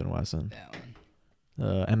by Smith & Wesson. That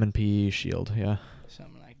one. M&P Shield, yeah.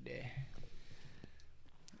 Something like that.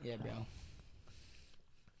 Yeah, bro.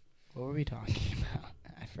 What were we talking about?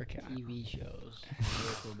 I forgot. TV shows.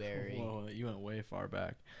 Huckleberry. Whoa, you went way far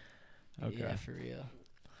back. Okay. Yeah, for real.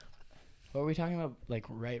 What were we talking about, like,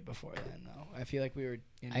 right before then, though? I feel like we were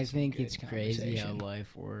in I think it's crazy how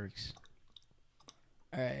life works.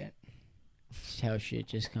 All right. Just how shit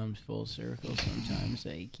just comes full circle sometimes.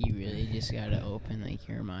 Like, you really just gotta open, like,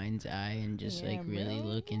 your mind's eye and just, really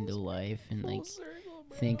look into life and, like,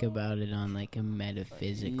 think about it on, like, a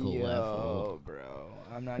metaphysical level. Bro.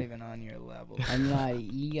 I'm not even on your level. I'm not.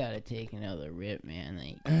 You gotta take another rip, man.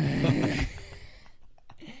 Like,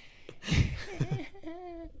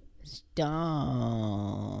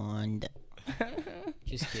 stoned.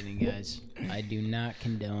 Just kidding, guys. I do not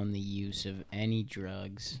condone the use of any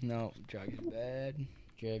drugs. No, drugs are bad.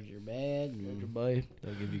 Drugs are bad. Drugs are bad.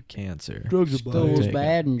 They'll give you cancer. Drugs are bad. School's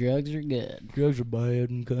bad and drugs are good. Drugs are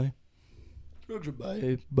bad, okay? Drugs are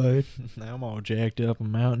bad. Now I'm all jacked up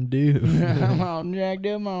on Mountain Dew. I'm all jacked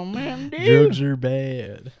up on Mountain Dew. Drugs are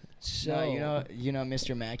bad. So you know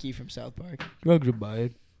Mr. Mackey from South Park. Drugs are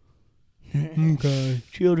bad. Okay,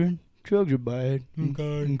 children, drugs are bad.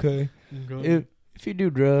 Okay. If you do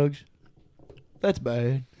drugs, that's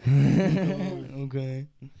bad. Okay.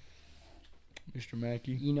 Mr.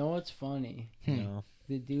 Mackey. You know what's funny? No.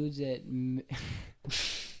 The dudes that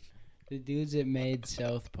made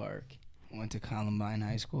South Park Went to Columbine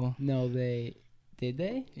High School. No, did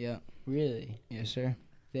they? Yeah. Really? Yes, sir.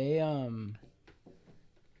 They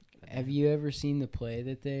have you ever seen the play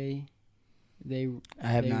that they I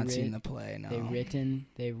have not seen the play, no.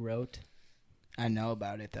 They wrote? I know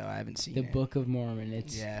about it though. I haven't seen it. The Book of Mormon.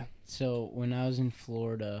 Yeah. So when I was in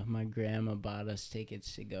Florida, my grandma bought us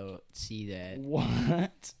tickets to go see that.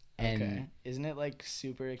 What? And okay. Isn't it like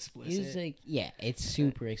super explicit? It was like, yeah, it's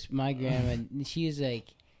super. My grandma, she was like,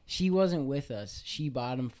 she wasn't with us. She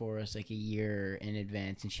bought them for us like a year in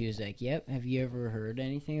advance, and she was like, "Yep, have you ever heard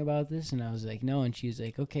anything about this?" And I was like, "No." And she was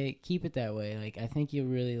like, "Okay, keep it that way. Like, I think you'll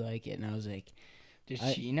really like it." And I was like, "Does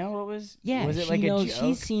she know what was? Yeah, was it like a joke?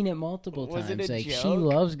 She's seen it multiple times. Was it a like, joke? She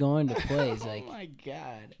loves going to plays. Oh like, my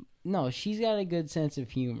god. No, she's got a good sense of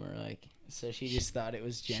humor. Like, So she just thought it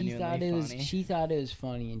was genuinely funny. She thought it was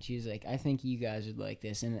funny, and she was like, "I think you guys would like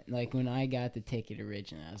this." And like when I got the ticket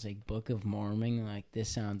originally, I was like, "Book of Mormon." Like this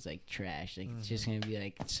sounds like trash. Like it's just gonna be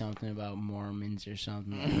like something about Mormons or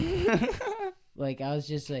something. Like I was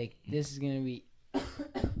just like, this is gonna be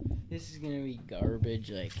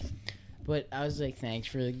garbage. Like, but I was like, thanks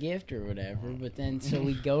for the gift or whatever. But then so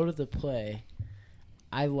we go to the play.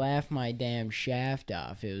 I laughed my damn shaft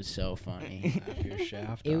off. It was so funny. Your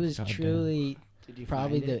shaft. It was truly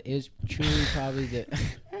probably the. It was truly probably the.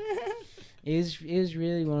 It was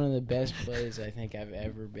really one of the best plays I think I've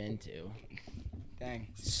ever been to. Dang.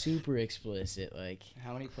 Super explicit. Like,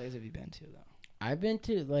 how many plays have you been to though? I've been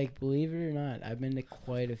to, like, believe it or not, I've been to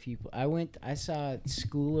quite a few. I saw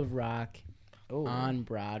School of Rock on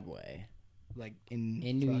Broadway, like in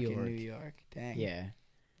New York. New York. Dang. Yeah.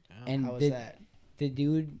 And how was that? The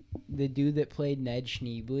dude that played Ned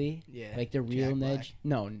Schneebly, like the real Ned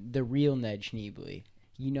Schneebly.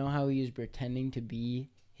 You know how he was pretending to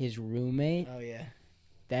be his roommate? Oh yeah.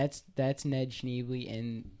 That's Ned Schneebly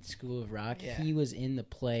in School of Rock. Yeah. He was in the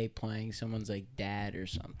play playing someone's like dad or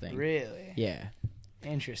something. Really? Yeah.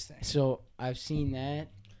 Interesting. So I've seen that.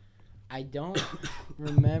 I don't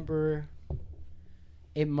remember.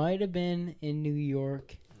 It might have been in New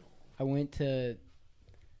York. I went to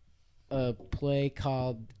a play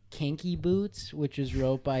called Kinky Boots, which was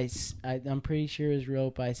wrote by, I'm pretty sure it was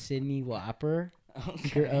wrote by Cyndi Lauper,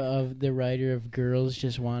 of the writer of Girls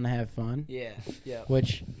Just Want to Have Fun. Yeah, yeah.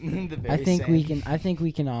 Which I think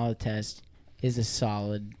we can all attest is a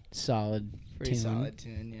solid pretty tune. solid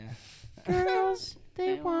tune, yeah. Girls,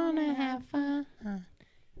 they want to have fun.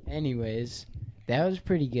 Anyways, that was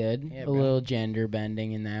pretty good. Yeah, a little gender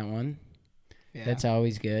bending in that one. Yeah. That's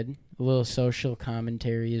always good. A little social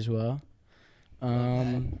commentary as well.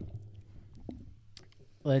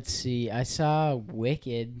 Let's see. I saw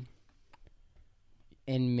Wicked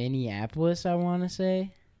in Minneapolis, I want to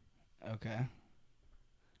say. Okay.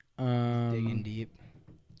 Digging deep.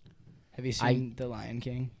 Have you seen The Lion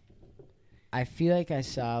King? I feel like I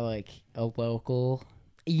saw like a local.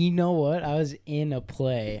 You know what? I was in a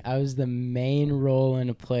play. I was the main role in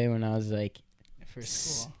a play when I was like. For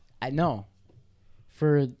school.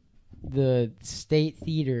 For the State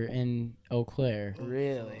Theater in Eau Claire.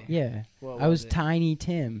 Really? Yeah. I was Tiny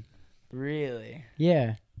Tim. Really?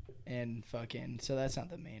 Yeah. And fucking, so that's not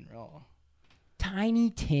the main role. Tiny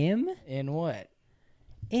Tim? In what?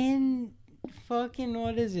 In fucking,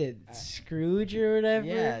 what is it? Scrooge or whatever?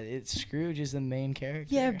 Yeah, Scrooge is the main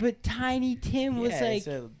character. Yeah, but Tiny Tim was like. It's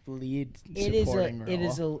a lead supporting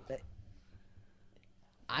role.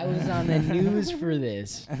 I was on the news for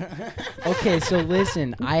this. Okay, so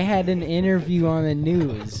listen. I had an interview on the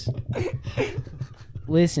news.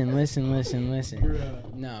 Listen.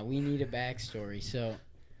 No, we need a backstory. So,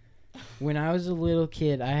 when I was a little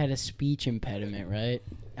kid, I had a speech impediment, right?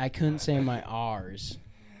 I couldn't say my R's.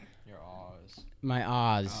 Your R's. My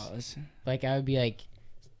R's. Like, I would be like,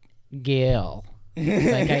 Gail.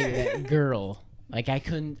 Like, girl. Like, I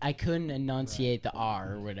couldn't enunciate the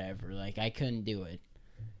R or whatever. Like, I couldn't do it.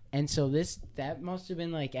 And so that must have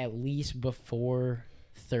been like at least before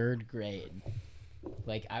 3rd grade.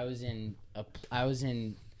 Like I was in a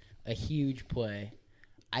huge play.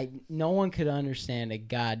 No one could understand a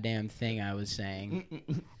goddamn thing I was saying.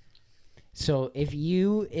 So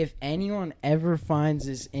if anyone ever finds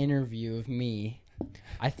this interview of me,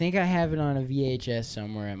 I think I have it on a VHS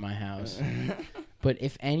somewhere at my house. But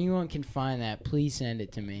if anyone can find that, please send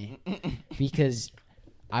it to me because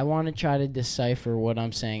I want to try to decipher what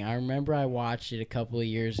I'm saying. I remember I watched it a couple of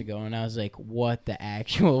years ago, and I was like, what the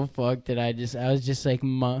actual fuck did I was just like,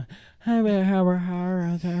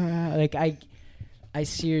 like, I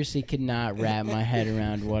seriously could not wrap my head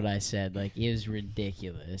around what I said. Like, it was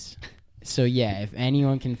ridiculous. So, yeah, if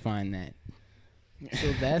anyone can find that.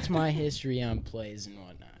 So, that's my history on plays and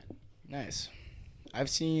whatnot. Nice. I've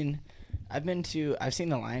seen The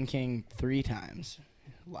Lion King 3 times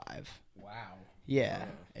live. Wow. Yeah,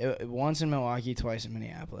 once in Milwaukee, twice in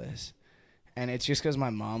Minneapolis, and it's just because my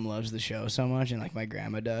mom loves the show so much, and like my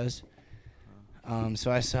grandma does.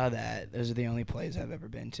 So I saw that. Those are the only plays I've ever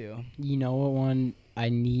been to. You know what one I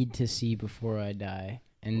need to see before I die,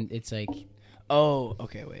 and it's like, oh,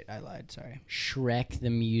 okay, wait, I lied. Sorry. Shrek the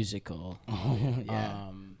musical. Oh yeah.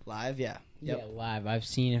 Live, yeah. Yep. Yeah, live. I've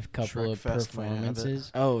seen a couple of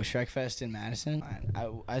performances. Oh, Shrekfest in Madison.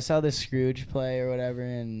 I saw the Scrooge play or whatever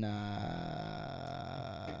in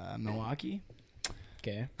Milwaukee.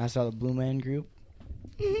 Okay. I saw the Blue Man Group.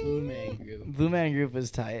 Blue Man Group was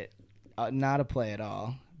tight. Not a play at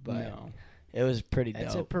all, but it was pretty dope.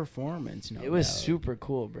 It's a performance. It was super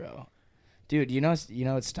cool, bro. Dude, you know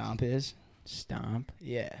what Stomp is? Stomp?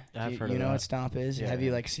 Yeah. I've heard you of know that. what Stomp is? Yeah. Have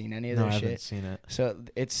you like seen any of No, their I shit? haven't seen it. So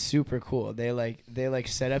it's super cool. They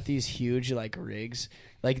set up these huge like rigs.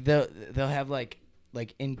 Like they'll have like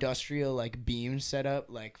industrial like beams set up,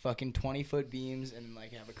 like fucking 20-foot beams, and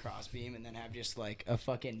like have a cross beam, and then have just like a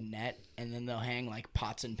fucking net, and then they'll hang like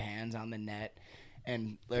pots and pans on the net,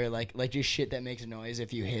 and they're like just shit that makes noise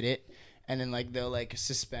if you hit it. And then like they'll like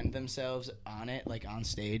suspend themselves on it, like on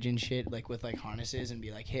stage and shit, like with like harnesses, and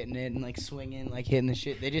be like hitting it and like swinging, like hitting the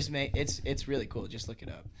shit. They just make it's really cool. Just look it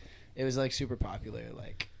up. It was like super popular,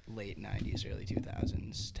 like late 90s, early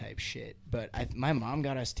 2000s type shit. But my mom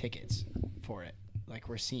got us tickets for it. Like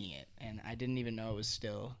we're seeing it, and I didn't even know it was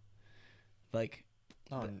still like.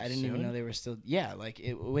 I didn't even know they were still. Yeah, like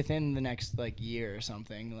within the next like year or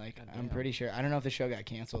something. Like I'm pretty sure. I don't know if the show got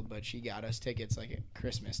canceled, but she got us tickets like at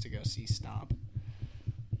Christmas to go see Stomp.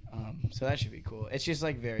 So that should be cool. It's just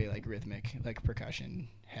like very like rhythmic, like percussion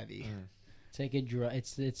heavy. It's like a drum.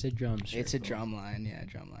 It's a drum circle. It's a drum line, yeah,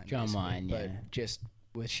 drum line. Drum line, yeah. But just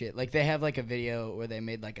with shit. Like they have like a video where they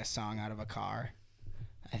made like a song out of a car,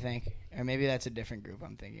 I think, or maybe that's a different group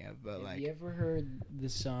I'm thinking of. But have you ever heard the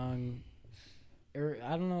song? Or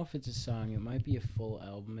I don't know if it's a song. It might be a full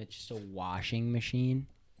album. It's just a washing machine.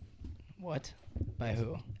 What? By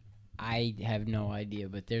who? I have no idea,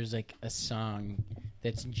 but there's like a song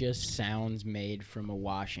that's just sounds made from a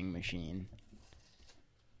washing machine.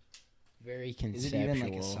 Very conceptual. Is it even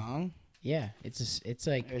like a song? Yeah, it's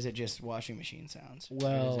like. Or is it just washing machine sounds?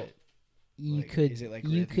 Well, you could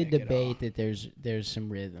debate that there's some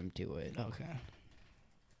rhythm to it. Okay.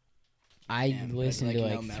 I listened to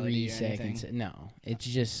like 3 seconds. No, it's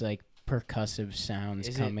just like percussive sounds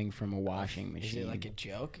coming from a washing machine. Is it like a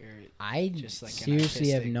joke or I just like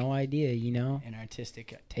seriously have no idea? You know, an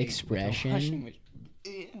artistic expression.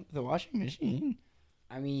 The washing machine.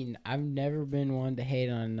 I mean, I've never been one to hate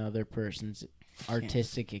on another person's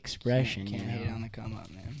artistic expression. Can't you know? hate on the come up,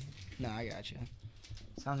 man. No, I got you.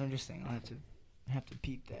 Sounds interesting. I'll have to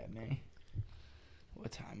peep that, man.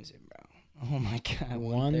 What time is it, bro? Oh my god,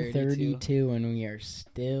 1:32, and we are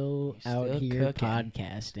still out here cooking.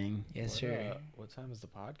 Podcasting. Yes, sir. What time is the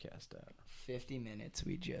podcast at? 50 minutes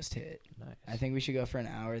we just hit. Nice. I think we should go for an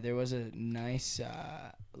hour. There was a nice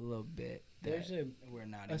little bit. There's we're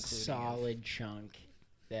not a solid chunk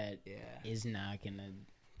that yeah is not gonna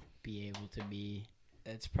be able to be.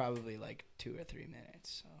 It's probably like 2 or 3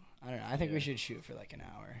 minutes. So I don't know. I think we should shoot for like an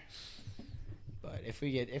hour. But if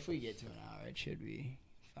we get to an hour, it should be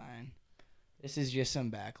fine. This is just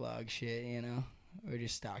some backlog shit, you know? We're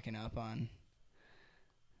just stocking up on.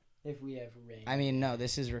 If we have rain. I mean, no,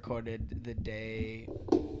 this is recorded the day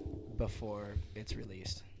before it's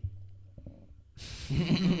released.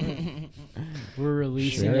 We're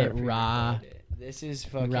releasing it raw. This is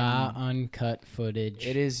fucking raw, uncut footage.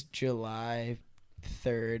 It is July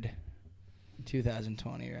 3rd,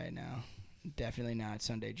 2020 right now. Definitely not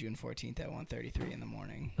Sunday, June 14th at 1:33 in the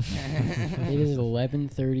morning. It is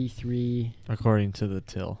 11:33. According to the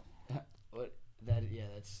till. What?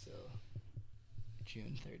 That's still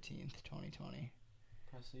June 13th, 2020.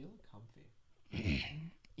 Presley, you look comfy.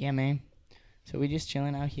 Yeah, man. So we just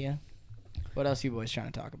chilling out here. What else you boys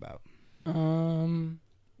trying to talk about?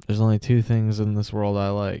 There's only 2 things in this world I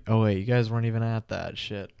like. Oh wait, you guys weren't even at that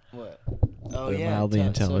shit. What? Oh The yeah, mildly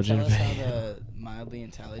intelligent. So tell us how the mildly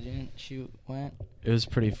intelligent shoot went. It was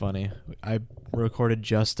pretty funny. I recorded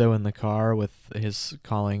Justo in the car with his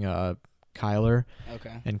calling Kyler.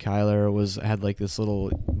 Okay. And Kyler had like this little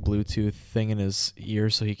Bluetooth thing in his ear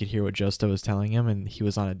so he could hear what Justo was telling him, and he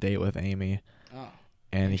was on a date with Amy. Oh.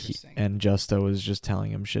 And Justo was just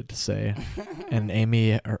telling him shit to say, and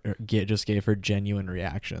Amy just gave her genuine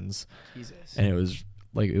reactions. Jesus. And it was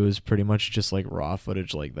pretty much just like raw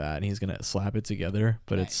footage like that, and he's gonna slap it together.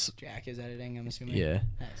 But nice. Jack is editing, I'm assuming. Yeah.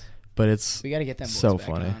 Nice. But it's we gotta get them boys so back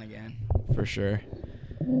funny on again. for sure.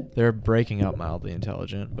 They're breaking up mildly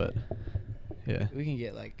intelligent, but yeah. We can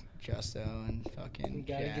get like Justo and fucking. We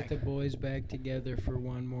gotta Jack. get the boys back together for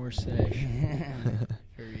one more session.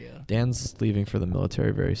 For real. Dan's leaving for the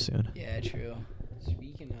military very soon. Yeah, true.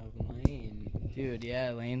 Speaking of Lane, Dude,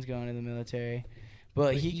 yeah, Lane's going to the military.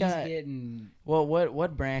 But he's got getting. Well,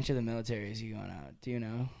 what branch of the military is he going out? Do you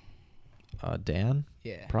know? Dan?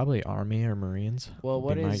 Yeah. Probably Army or Marines. Well,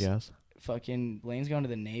 what would be my is guess. fucking Lane's going to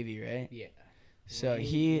the Navy, right? Yeah. So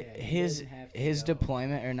Lane, his go.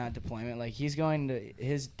 deployment or not deployment, like his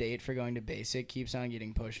date for going to basic keeps on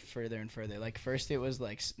getting pushed further and further. Like first it was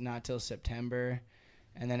like not till September,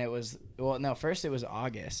 and then first it was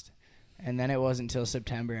August, and then it wasn't till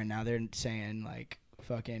September, and now they're saying like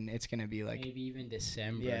fucking it's gonna be like maybe even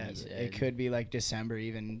December. Yeah, it could be like December,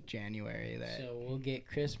 even January. So we'll get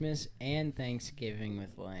Christmas and Thanksgiving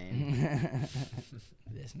with Lane.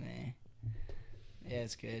 This May. Yeah,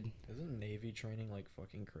 it's good. Isn't Navy training like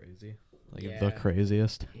fucking crazy? Like Yeah. the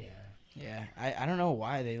craziest. Yeah. Yeah, I don't know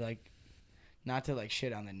why they like, not to like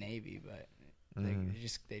shit on the Navy, but they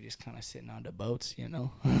just kind of sitting on the boats, you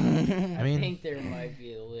know. I think there might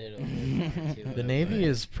be a little bit more to it. The Navy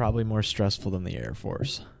is probably more stressful than the Air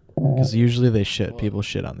Force, because usually they shit. People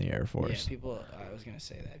shit on the Air Force. Yeah, I was gonna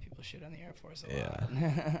say that people shit on the Air Force a lot.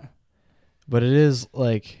 But it is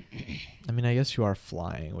like, I mean, I guess you are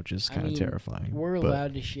flying, which is kind of terrifying. We're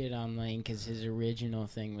allowed to shit on Lane because his original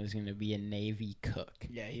thing was going to be a Navy cook.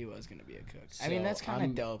 Yeah, he was going to be a cook. So I mean, that's kind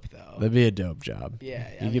of dope, though. That'd be a dope job. Yeah.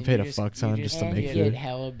 You get paid a fuck ton just to make food. food. You get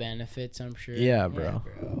hella benefits, I'm sure. Yeah, bro.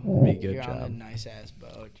 It'd be a good You're job. on a nice-ass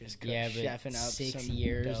boat, just chefing up 6 some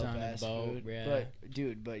years on a dope-ass boat, food.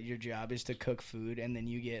 bro. But your job is to cook food, and then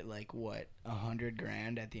you get, like, what,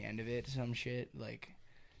 $100,000 at the end of it, some shit? Like...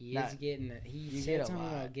 He said something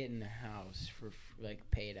about getting a house for like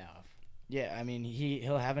paid off. Yeah, I mean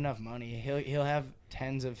he'll have enough money. He'll have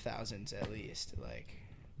tens of thousands at least. Like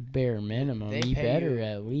bare minimum. You better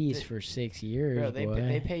at least for 6 years. Bro,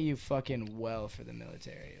 they pay you fucking well for the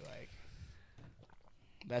military. Like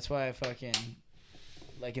that's why I fucking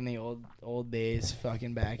like in the old days,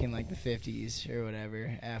 fucking back in like the 50s or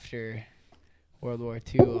whatever. After World War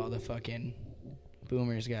II, all the fucking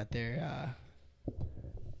boomers got their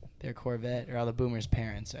Corvette, or all the boomers'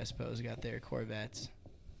 parents, I suppose, got their Corvettes,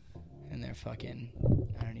 and they're fucking,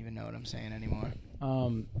 I don't even know what I'm saying anymore.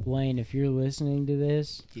 Lane, if you're listening to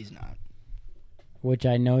this, he's not, which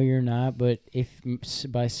I know you're not, but if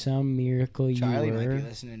by some miracle Charlie you were, might be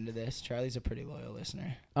listening to this. Charlie's a pretty loyal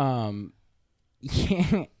listener.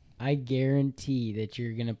 Yeah, I guarantee that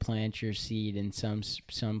you're gonna plant your seed in some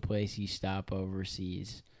place you stop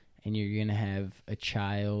overseas, and you're gonna have a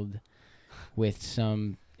child with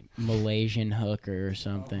some Malaysian hooker or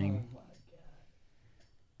something. Oh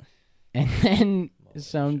my God. And then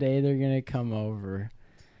someday they're going to come over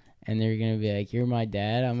and they're going to be like, "You're my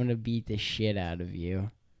dad. I'm going to beat the shit out of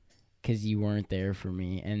you because you weren't there for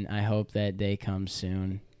me." And I hope that day comes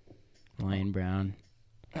soon. Lane Brown.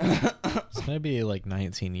 It's going to be like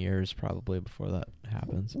 19 years probably before that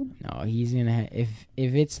happens. No, he's going to if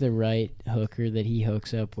it's the right hooker that he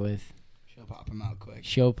hooks up with,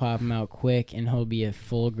 She'll pop him out quick, and he'll be a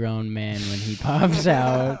full-grown man when he pops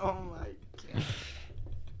out. Oh, my God.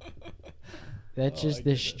 That's just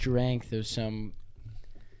the strength of some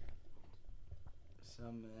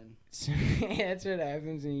men. That's what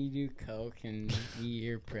happens when you do coke and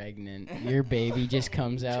you're pregnant. Your baby just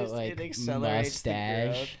comes out just like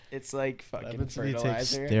mustache. It's like fucking happens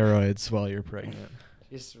fertilizer. You take steroids while you're pregnant.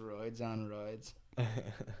 Just roids on roids.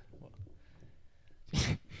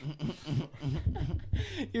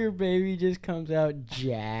 Your baby just comes out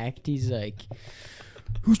jacked. He's like,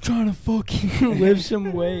 "Who's trying to fucking lift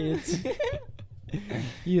some weights?"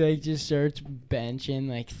 He like just starts benching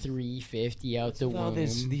like 350 out the womb.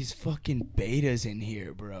 These fucking betas in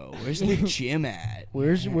here, bro. Where's the gym at?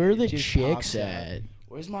 Where are the chicks at?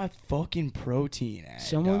 Where's my fucking protein at?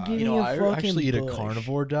 Someone give me a fucking I actually eat a bush.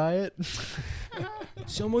 carnivore diet.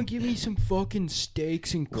 Someone give me some fucking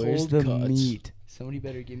steaks and cold Where's the cuts. meat? Somebody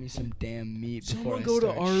better give me some damn meat. Someone go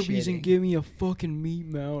to Arby's and give me a fucking meat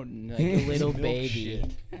mountain like a little baby.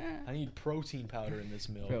 I need protein powder in this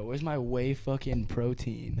milk. Bro, where's my whey fucking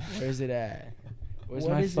protein? Where's it at? Where's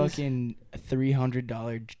What my is fucking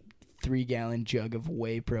 $300 3-gallon jug of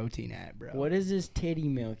whey protein at, bro? What is this titty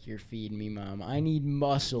milk you're feeding me, Mom? I need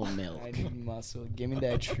muscle milk. I need muscle. Give me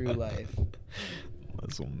that True Life.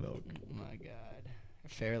 Muscle milk. Oh my God.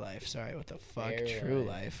 Fair Life. Sorry, what the fuck? Fair True Life.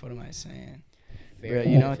 Life. What am I saying? Fair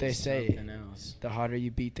Bro, you know Life what they is say. something else. The harder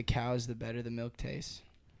you beat the cows, the better the milk tastes.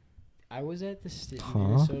 I was at the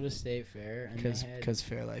Minnesota State Fair, and Because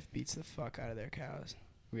Fair Life beats the fuck out of their cows.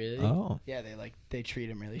 Really? Oh. Yeah, they treat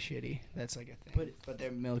them really shitty. That's like a thing. But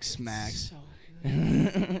their milk smacks. So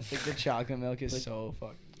Like the chocolate milk is so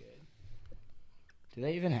fucking good. Do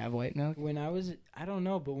they even have white milk? I don't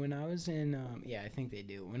know, but when I was in, I think they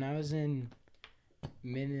do. When I was in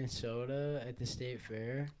Minnesota at the State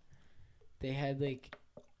Fair, they had like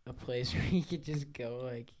a place where you could just go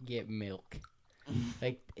like get milk.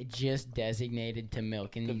 Like just designated to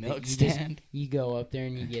milk, and The you, milk you stand. You go up there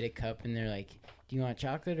and you get a cup, and they're like, "Do you want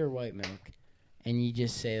chocolate or white milk?" And you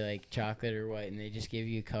just say like chocolate or white, and they just give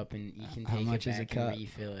you a cup, and you can How take much it is a back cup? and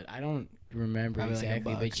refill it. I don't remember Probably like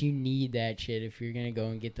exactly, $1. but you need that shit if you're gonna go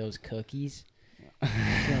and get those cookies.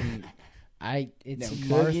 It's Them Martha's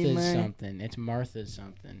cookies, man. something. It's Martha's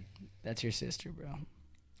something. That's your sister, bro.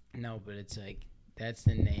 No, but it's like that's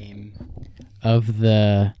the name of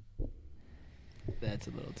the. That's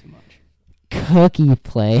a little too much. Cookie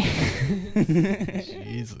place.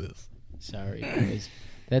 Jesus. Sorry, boys.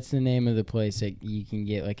 That's the name of the place that you can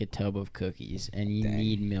get like a tub of cookies, and you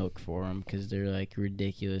need milk for them because they're like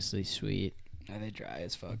ridiculously sweet. Are they dry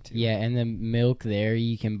as fuck too? Yeah, and the milk there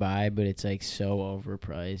you can buy, but it's like so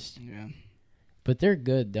overpriced. Yeah. But they're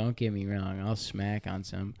good, don't get me wrong. I'll smack on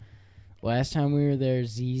some. Last time we were there,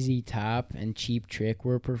 ZZ Top and Cheap Trick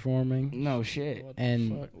were performing. No shit.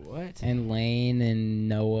 What? And Lane and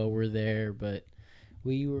Noah were there, but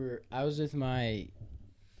I was with my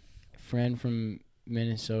friend from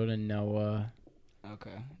Minnesota, Noah.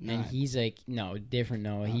 Okay. And he's like, no, different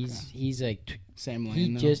Noah. Okay. He's like same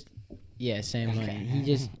lane. Same okay.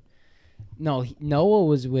 lane. Noah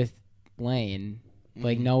was with Lane,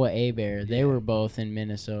 like Noah Abear. They were both in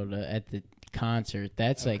Minnesota at the concert.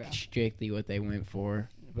 That's like strictly what they went for.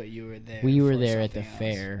 But you were there. We were there at the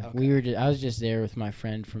fair. Okay. I was just there with my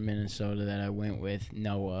friend from Minnesota that I went with,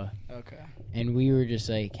 Noah. Okay. And we were just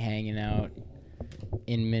like hanging out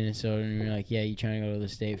in Minnesota, and we were like, "Yeah, you trying to go to the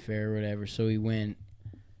state fair or whatever?" So we went,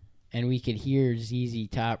 and we could hear ZZ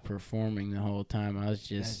Top performing the whole time. I was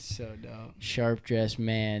just that's so dope. Sharp dressed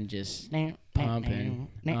man, just pumping.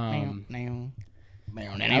 We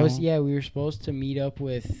were supposed to meet up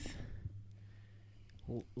with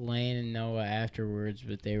Lane and Noah afterwards,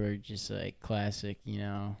 but they were just like classic, you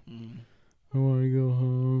know. I want to go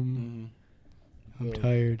home. I'm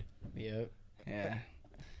tired. Yep. Yeah.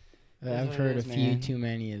 I've heard a few too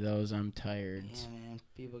many of those. I'm tired. Yeah, man.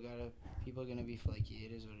 People are gonna be flaky.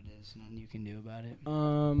 It is what it is. Nothing you can do about it.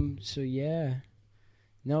 So yeah.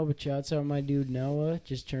 No, but shouts out my dude Noah.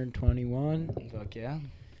 Just turned 21. Fuck yeah.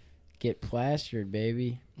 Get plastered,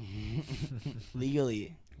 baby.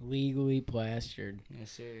 Legally plastered. Yes,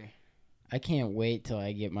 sir. I can't wait till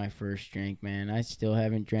I get my first drink, man. I still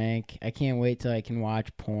haven't drank. I can't wait till I can watch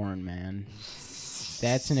porn, man.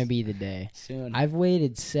 That's going to be the day. Soon. I've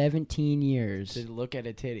waited 17 years. To look at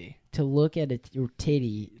a titty.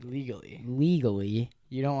 Legally.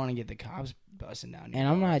 You don't want to get the cops busting down. And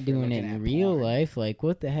I'm not doing it in real life. Like,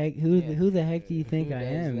 what the heck? Who the heck do you think I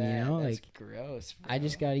am? That? You know, that's like gross. Bro. I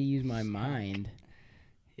just got to use my mind.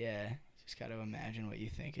 Yeah. Just got to imagine what you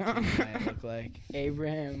think it might look like.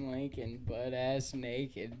 Abraham Lincoln, butt-ass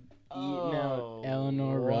naked, eating out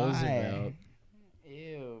Eleanor Roosevelt.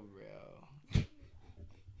 Ew, bro.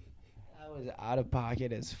 That was out of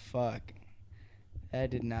pocket as fuck.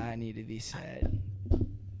 That did not need to be said.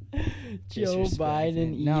 Joe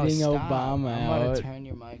Biden eating Obama out. I'm gonna turn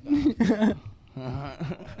your mic off.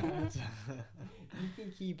 You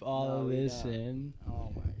can keep all of this in.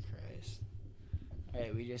 Oh my Christ.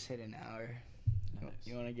 Alright, we just hit an hour. Nice.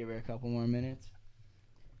 You want to give her a couple more minutes?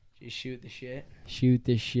 Just shoot the shit. Shoot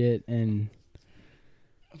the shit and...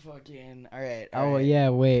 Fucking... Alright. Oh, yeah,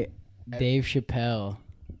 wait. Dave Chappelle.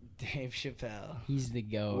 Dave Chappelle. He's the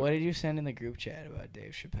GOAT. What did you send in the group chat about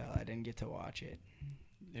Dave Chappelle? I didn't get to watch it.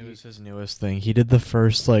 It was his newest thing. He did the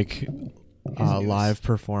first, live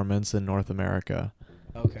performance in North America.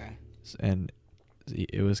 Okay. And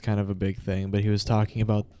it was kind of a big thing, but he was talking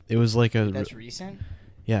about... It was like a... That's recent?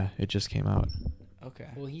 Yeah, it just came out. Okay.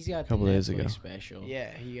 Well, he's got couple the days Netflix ago. special.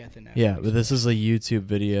 Yeah, he got the Netflix Yeah, but this special. is a YouTube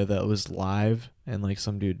video that was live, and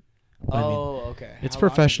some dude... okay. It's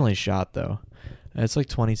professionally shot, though. It's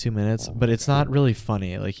 22 minutes, but it's not really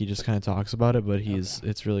funny. He just kind of talks about it, but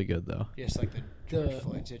it's really good, though. Just like the George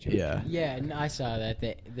Floyd situation. Yeah. Yeah, no, I saw that.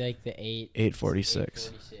 The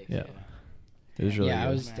 8:46. Yeah. It was really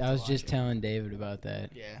good. I was just telling David about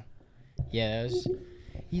that. Yeah. Yeah,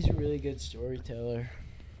 he's a really good storyteller.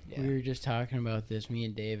 Yeah. We were just talking about this, me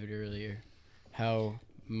and David, earlier. How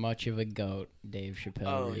much of a GOAT Dave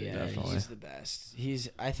Chappelle really is. definitely. He's the best. He's,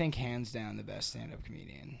 I think, hands down the best stand-up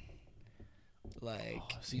comedian.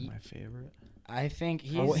 Is he my favorite? I think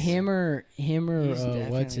he's... him or he's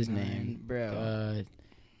what's his definitely name? mine, bro.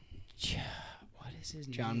 What is his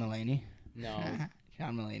name? John Mulaney? No.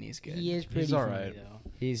 John Mulaney's good. He is pretty all funny, right. though.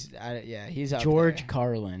 He's up George there.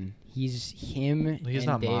 Carlin. He's him. He's and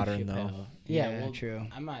not Dave modern, Chappelle. though. Yeah, well, true.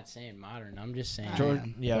 I'm not saying modern. I'm just saying.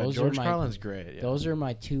 George Carlin's great. Yeah. Those are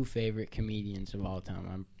my two favorite comedians of all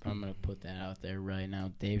time. I'm gonna put that out there right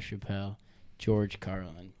now. Dave Chappelle, George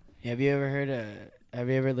Carlin. Have you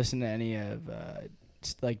ever listened to any of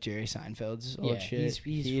Jerry Seinfeld's old shit?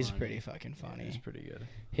 He's pretty fucking funny. Yeah, he's pretty good.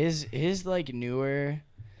 His newer,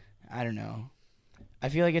 I don't know. I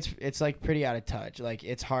feel like it's pretty out of touch.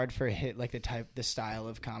 It's hard for the style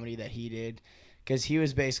of comedy that he did, because he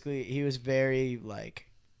was very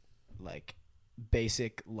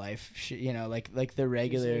basic life shit, like the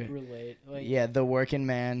regular, the working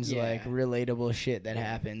man's like relatable shit that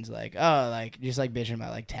happens, like just like bitching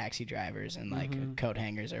about like taxi drivers and like coat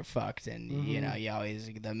hangers are fucked, and you always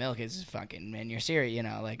the milk is fucking in your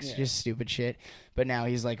cereal, it's just stupid shit. But now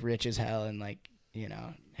he's like rich as hell and like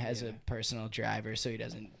has a personal driver so he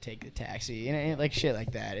doesn't take the taxi, like shit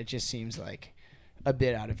like that. It just seems like a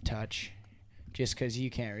bit out of touch, just because you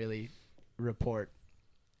can't really report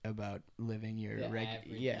about living your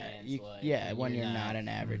when you're not an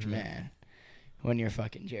average man, when you're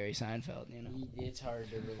fucking Jerry Seinfeld, it's hard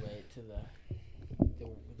to relate to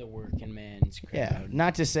the working man's crowd.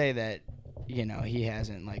 Not to say that he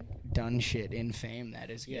hasn't like done shit in fame that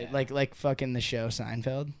is good, like fucking the show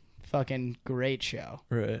Seinfeld, fucking great show,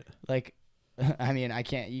 right? Like I mean,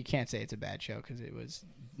 you can't say it's a bad show because it was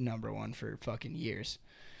 #1 for fucking years.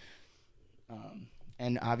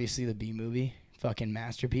 And obviously the B movie, fucking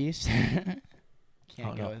masterpiece. I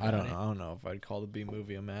don't know if I'd call the B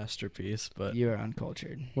movie a masterpiece, but you're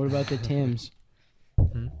uncultured. What about the Tims?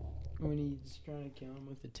 When he's trying to kill him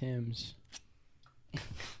with the Tims.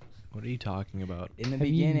 What are you talking about? In the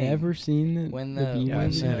beginning, you never seen the when the B movie?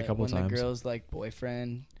 I've seen it a couple times. The girl's like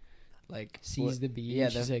boyfriend sees the bee. Yeah,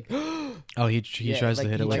 she's like, oh, he tries to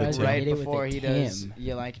hit it with a Tim. Right before he does,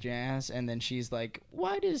 you like jazz, and then she's like,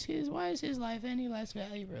 why is his life any less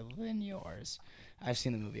valuable than yours? I've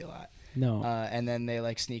seen the movie a lot. No. And then they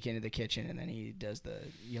like sneak into the kitchen, and then he does the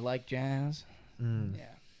you like jazz?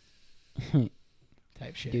 Yeah.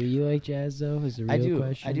 Type shit. Do you like jazz though? Is the real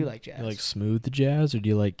question. I do like jazz. You like smooth jazz, or do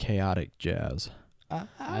you like chaotic jazz?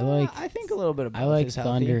 I think a little bit of both. I like is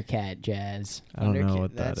healthy. Thundercat jazz. I don't know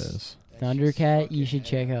what that is. Thundercat, you should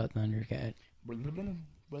check out Thundercat.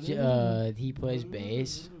 He plays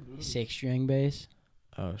bass, 6-string bass.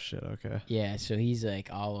 Oh shit! Okay. Yeah, so he's like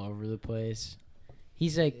all over the place.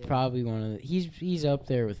 He's like probably one of the. He's up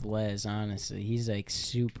there with Les. Honestly, he's like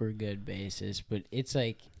super good bassist, but it's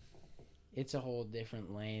like, it's a whole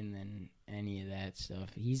different lane than any of that stuff.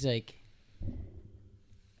 He's like.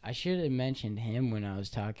 I should have mentioned him when I was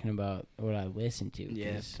talking about what I listened to.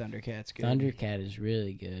 Yeah, Thundercat's good. Thundercat is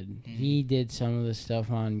really good. He did some of the stuff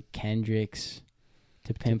on Kendrick's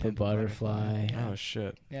To Pimp a Butterfly. Oh,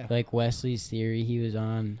 shit. Yeah. Like Wesley's Theory he was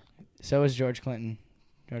on. So was George Clinton.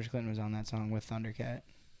 George Clinton was on that song with Thundercat.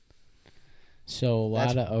 So a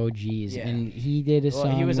lot of OGs. Yeah. And he did a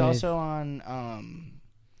song he was also on,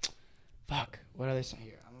 what other song?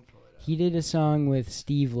 Here, I'm going to pull it up. He did a song with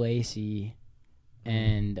Steve Lacy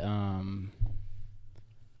and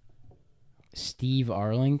Steve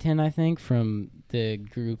Arlington, I think, from the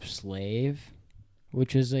group Slave,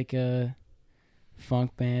 which was like a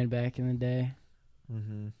funk band back in the day.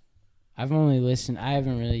 Mm-hmm. I've only listened. I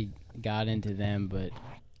haven't really got into them, but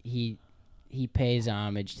he pays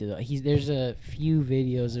homage to there's a few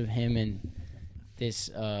videos of him and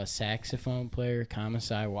this saxophone player,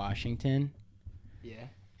 Kamasai Washington. Yeah.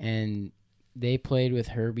 And they played with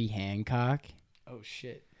Herbie Hancock. Oh,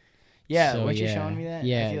 shit. Yeah, weren't you showing me that?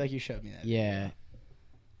 Yeah. I feel like you showed me that. Yeah.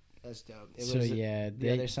 That's dope.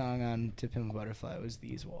 The other song on To Pimp a Butterfly was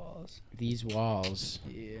These Walls. These Walls.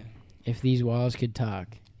 Yeah. If These Walls Could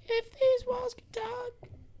Talk. If These Walls Could Talk.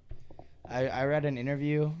 I read an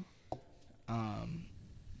interview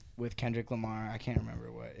with Kendrick Lamar. I can't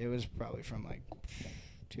remember what. It was probably from like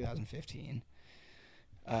 2015.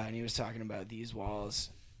 And he was talking about These Walls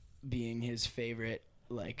being his favorite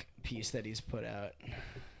like piece that he's put out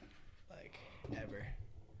like ever,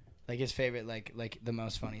 like his favorite, like the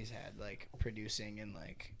most fun he's had like producing and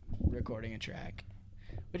like recording a track,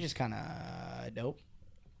 which is kind of dope.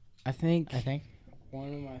 I think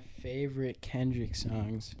one of my favorite Kendrick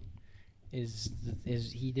songs is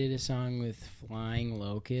he did a song with Flying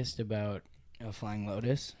Locust about Flying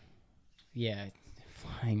Lotus. Yeah,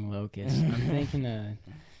 Flying Locust. I'm thinking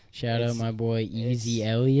shout out my boy Easy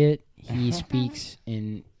Elliott. He speaks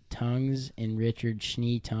in tongues, in Richard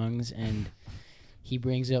Schnee tongues, and he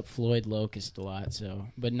brings up Floyd Locust a lot. So,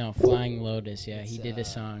 but no, Flying Lotus. Yeah, he did a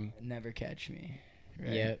song. Never Catch Me.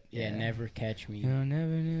 Right? Yep. Yeah, Never Catch Me. You'll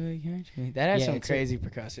never catch me. That has some crazy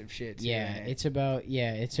percussive shit too. Yeah, right? it's about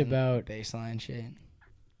baseline shit.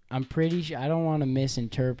 I'm pretty sure I don't want to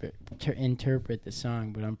misinterpret the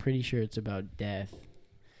song, but I'm pretty sure it's about death.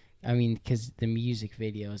 I mean, because the music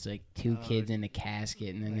video is like two kids in a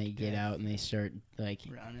casket, and then like they get out and they start like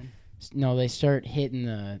running. No, they start hitting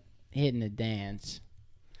the dance,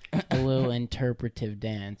 a little interpretive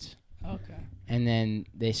dance. Okay. And then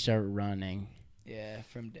they start running. Yeah,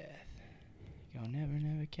 from death. You'll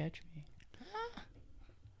never catch me.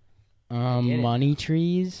 Money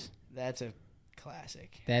Trees. That's a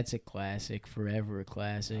classic. That's a classic, forever a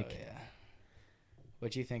classic. Oh yeah.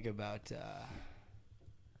 What you think about? Fuck,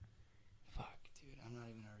 dude, I'm not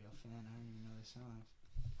even a real fan. I don't even know the songs.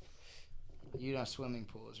 You know swimming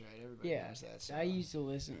pools, right? Everybody knows that song. I used to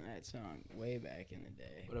listen to that song way back in the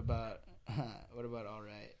day. What about All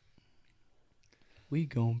Right? We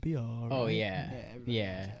gon' be all right. Oh yeah,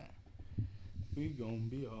 yeah. We gon'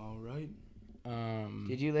 be all right.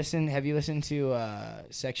 Did you listen? Have you listened to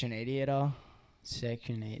Section 80 at all?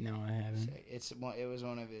 Section 8? No, I haven't. It was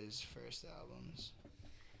one of his first albums.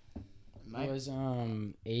 Was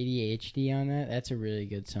ADHD on that? That's a really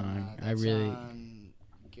good song. That's on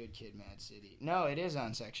Good Kid, Mad City. No, it is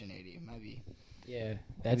on Section 80. Might be. Yeah,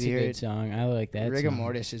 that's a good song. I like that. Rigor song.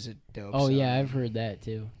 Mortis is a dope. Oh song. yeah, I've heard that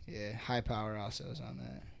too. Yeah, High Power also is on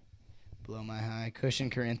that. Blow My High. Cushion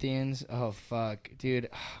Corinthians. Oh fuck, dude,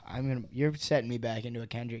 you're setting me back into a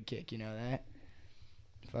Kendrick kick. You know that?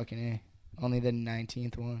 Fucking A. Only the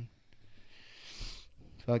 19th one.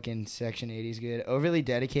 Fucking Section 80's good. Overly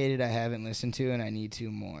Dedicated I haven't listened to and I need to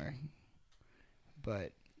more.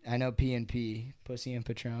 But I know P&P, Pussy and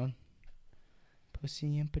Patron.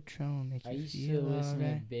 Pussy and Patron make you feel I used to listen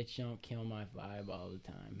right. to Bitch Don't Kill My Vibe all the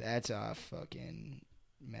time. That's off fucking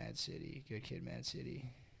Mad City. Good Kid, Mad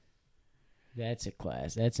City. That's a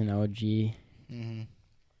class. That's an OG. Mm-hmm.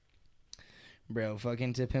 Bro,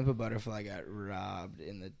 fucking To Pimp a Butterfly got robbed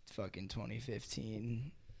in the fucking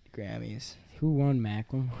 2015 Grammys. Who won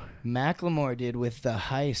Macklemore? Macklemore did with The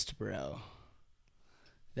Heist, bro.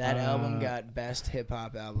 That album got Best Hip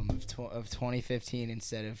Hop Album of 2015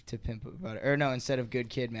 instead of To Pimp a Butterfly. Or no, instead of Good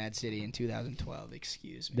Kid, Mad City in 2012.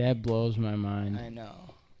 Excuse me. That blows my mind. I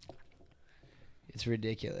know. It's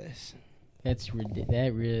ridiculous.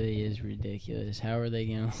 That really is ridiculous. How are they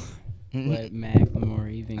gonna let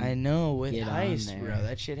Macklemore even? I know with get Heist, on bro. there?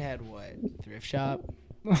 That shit had what? Thrift Shop.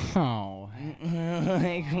 Oh.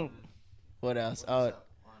 Like, what else? Oh,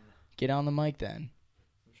 get on the mic then.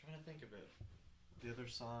 I'm trying to think of it. The other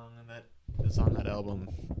song that is on that album.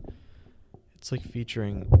 It's like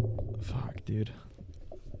featuring. Fuck, dude.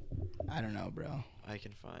 I don't know, bro. I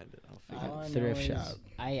can find it. I'll All figure I Thrift know Shop.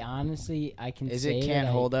 is I can Is say it Can't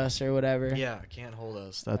that Hold Us or whatever? it. Yeah, Can't Hold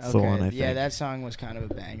Us. That's Okay. the one I think. Yeah, that song was kind of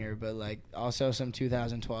a banger, but like also some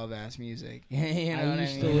 2012 ass music. You know I what I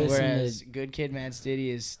used to mean? listen Whereas Good Kid, Mad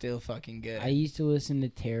City is still fucking good. I used to listen to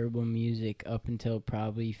terrible music up until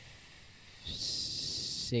probably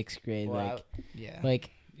 6th grade. Well, yeah.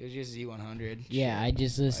 Like it was just Z100. yeah, shit. I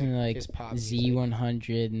just listened Like, to just pop music.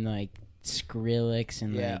 Z100 and like Skrillex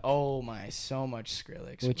and Yeah. like Oh my, so much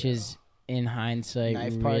Skrillex. which bro. is in hindsight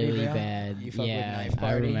Knife Party, really bro? bad. You fuck with Yeah, Knife I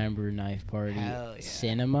Party? remember Knife Party. Hell yeah.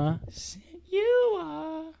 Cinema. You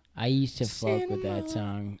are. I used to fuck with Cinema. that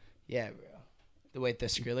song. Yeah, bro. Wait, the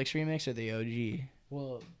Skrillex remix or the OG?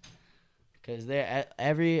 Well, Because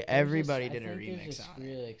everybody did a remix on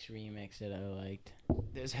it. Skrillex remix that I liked.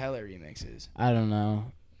 There's hella remixes. I don't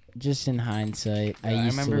know. Just in hindsight, Yeah, I I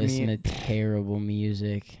used to remember listen to terrible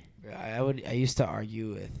music. Bro, I used to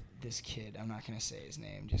argue with this kid. I'm not gonna say his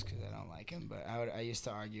name just because I don't like him. But I used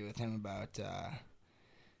to argue with him about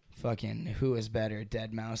fucking who was better,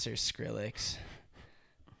 Dead Mouse or Skrillex,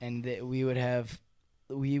 and we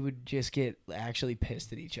would just get actually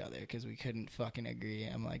pissed at each other because we couldn't fucking agree.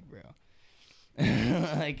 I'm like, bro.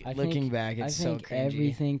 Like looking back, it's so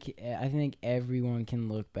cringy. I think everyone can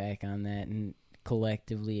look back on that and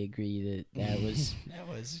collectively agree that was that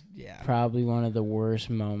was probably one of the worst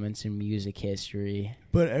moments in music history.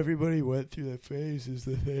 But everybody went through that phase is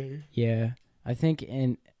the thing. Yeah, I think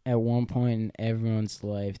at one point in everyone's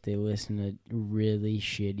life they listened to really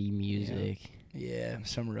shitty music. Yeah,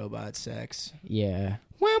 some robot sex. Yeah.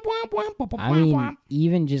 I mean,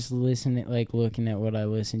 even just looking at what I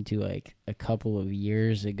listened to like a couple of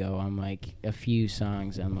years ago, I'm like, a few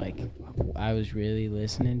songs, I'm like, I was really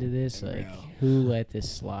listening to this? Like, Bro. who let this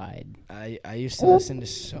slide? I used to listen to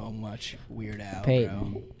so much Weird Al,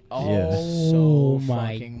 Peyton. bro. Oh, So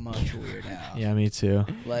my fucking much Weird Al. Yeah, me too.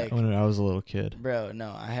 Like, When I was a little kid. bro,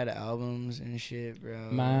 no, I had albums and shit, bro.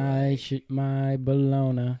 My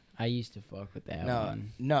Bologna. I used to fuck with that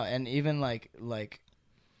one. No, and even like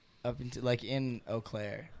up into like in Eau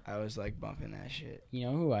Claire, I was like bumping that shit. You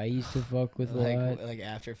know who I used to fuck with a lot? Like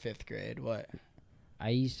after 5th grade, what? I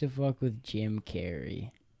used to fuck with Jim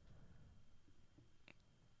Carrey.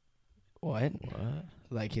 What?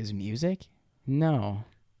 Like his music? No.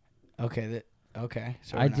 Okay, okay.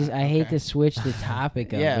 So I hate to switch the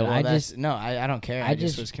topic up. Yeah, but well, I I don't care. I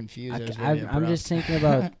just was confused. I'm just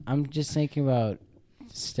thinking about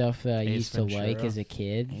stuff that I used to like as a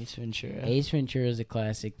kid. Ace Ventura. Ace Ventura is a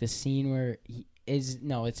classic. The scene where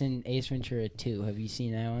it's in Ace Ventura 2. Have you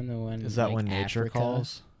seen that one? The one Is that like when nature Africa?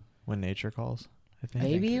 calls? When nature calls, I think.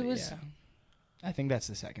 Maybe it was. I think that's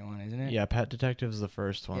the second one, isn't it? Yeah, Pet Detective's the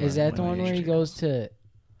first one. Is that the one where he goes to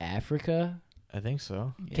Africa? I think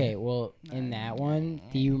so. Okay, well, in that one,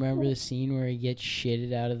 do you remember the scene where he gets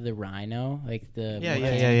shitted out of the rhino, like the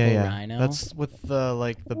mechanical rhino? That's with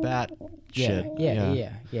the bat shit.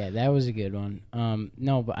 Yeah. That was a good one.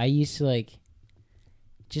 No, but I used to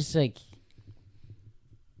just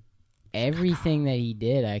everything that he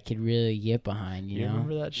did, I could really get behind. You know?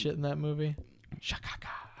 Remember that shit in that movie? Shakaka.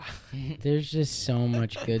 There's just so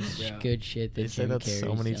much good shit that they say that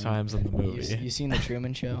so many times in the movie. You seen The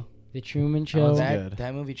Truman Show? The Truman Show.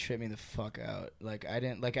 That movie tripped me the fuck out. Like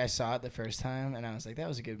I saw it the first time and I was like, that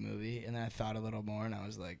was a good movie. And then I thought a little more and I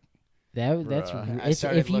was like,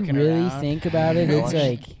 if you really think about it, it's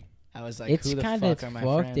like. I was like, it's kind of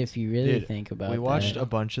fucked if you really think about it. We watched a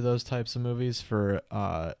bunch of those types of movies for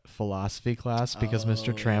philosophy class because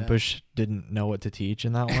Mr. Trampush didn't know what to teach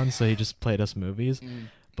in that one, so he just played us movies.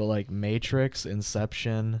 But Matrix,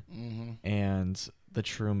 Inception, and The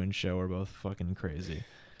Truman Show are both fucking crazy.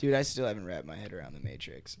 Dude, I still haven't wrapped my head around The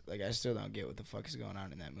Matrix. I still don't get what the fuck is going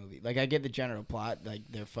on in that movie. I get the general plot,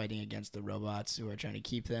 they're fighting against the robots who are trying to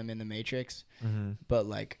keep them in the Matrix, but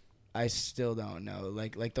I still don't know.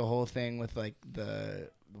 Like the whole thing with the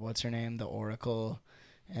what's her name, the Oracle,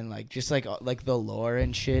 and just the lore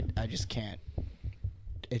and shit. I just can't.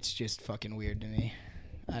 It's just fucking weird to me.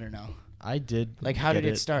 I don't know. I did. How did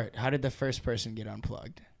it start? How did the first person get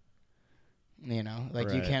unplugged? You know,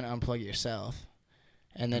 you can't unplug yourself.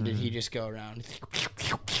 And then did he just go around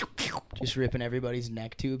just ripping everybody's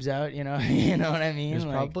neck tubes out, you know? You know what I mean? There's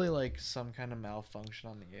probably some kind of malfunction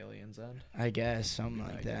on the alien's end. I guess something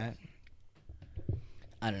like that.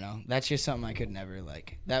 I don't know. That's just something I could never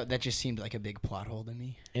that just seemed like a big plot hole to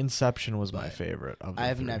me. Inception was my favorite of the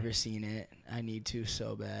I've three. Never seen it. I need to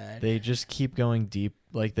so bad. They just keep going deep.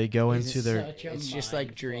 They go into their... It's just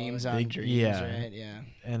dreams on dreams, right? Yeah.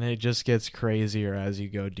 And it just gets crazier as you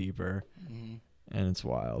go deeper. And it's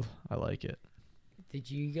wild. I like it.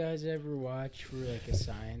 Did you guys ever watch for a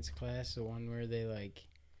science class, the one where they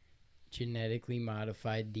genetically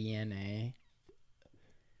modified DNA?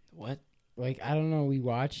 What? I don't know. We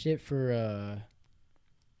watched it for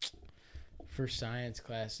science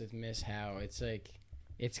class with Miss Howe. It's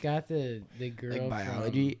got the girl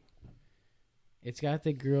biology. It's got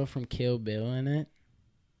the girl from Kill Bill in it.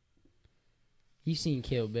 You've seen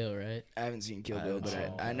Kill Bill, right? I haven't seen Kill Bill,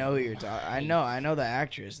 but I know who you're talking. I know the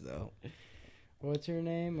actress though. What's her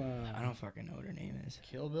name? I don't fucking know what her name is.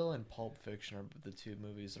 Kill Bill and Pulp Fiction are the two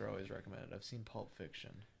movies that are always recommended. I've seen Pulp Fiction,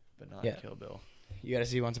 but not Kill Bill. You gotta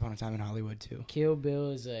see Once Upon a Time in Hollywood too. Kill Bill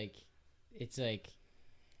is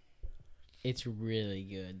it's really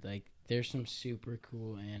good. There's some super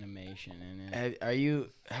cool animation in it.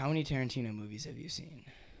 How many Tarantino movies have you seen?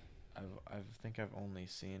 I think I've only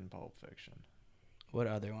seen Pulp Fiction. What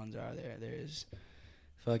other ones are there? There's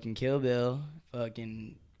fucking Kill Bill,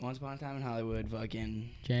 fucking Once Upon a Time in Hollywood,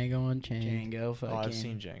 fucking Django Unchained. I've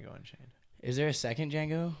seen Django Unchained. Is there a second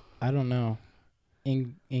Django? I don't know.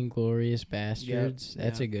 Inglourious Bastards. Yep.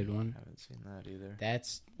 That's a good one. I haven't seen that either.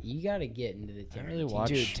 You gotta get into the Tarantino. I really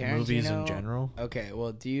watch movies in general. Okay,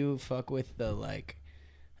 well, do you fuck with the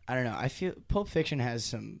I don't know. I feel Pulp Fiction has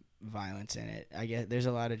some violence in it. I guess there's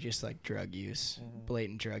a lot of just drug use,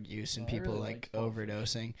 blatant drug use, and people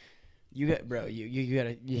overdosing. You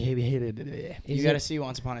gotta see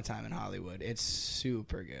Once Upon a Time in Hollywood. It's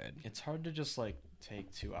super good. It's hard to just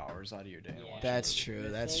take 2 hours out of your day. To watch That's true.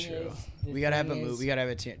 That's true. We gotta have a movie. We gotta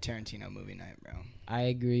have a Tarantino movie night, bro. I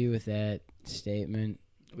agree with that statement.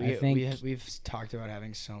 We've talked about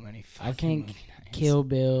having so many. I think movie nights. Kill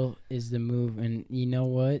Bill is the move, and you know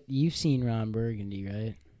what? You've seen Ron Burgundy,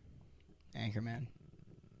 right? Anchorman.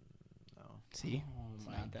 No. See, it's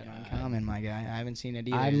not that uncommon, my guy. I haven't seen it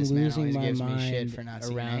either. I'm losing my gives mind me shit for not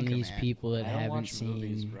around seeing these people that haven't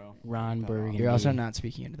seen Ron Burgundy. You're also not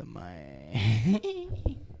speaking into the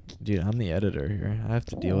mic. Dude, I'm the editor here. I have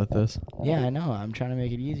to deal with this. Yeah, I know. I'm trying to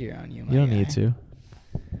make it easier on you. You don't need to.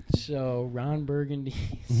 So Ron Burgundy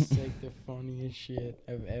is the funniest shit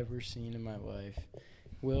I've ever seen in my life.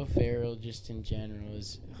 Will Ferrell, just in general,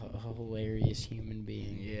 is a hilarious human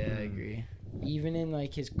being. Yeah, I agree. Even in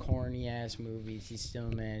his corny ass movies, he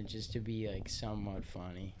still manages to be somewhat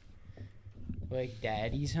funny.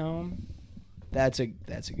 Daddy's Home. That's a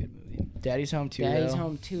good movie. Daddy's Home 2. Daddy's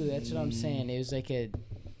Home 2. That's what I'm saying. It was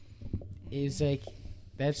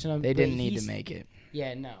that's what I'm. They didn't need to make it.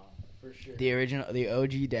 Yeah, no, for sure. The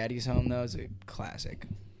OG Daddy's Home though is a classic.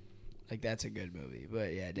 That's a good movie.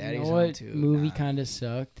 But yeah, Daddy's Home 2. Movie kind of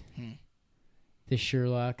sucked. The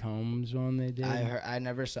Sherlock Holmes one they did. I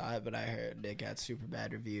never saw it, but I heard it got super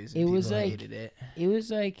bad reviews. And it was people hated it. It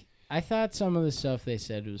was I thought some of the stuff they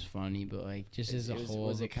said was funny, but like just as a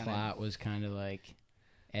whole, the plot was kind of like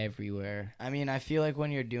everywhere. I mean, I feel like when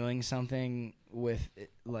you're doing something with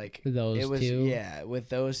like those two, yeah, with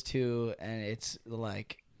those two, and it's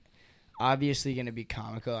like obviously going to be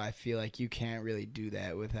comical. I feel like you can't really do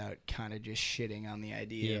that without kind of just shitting on the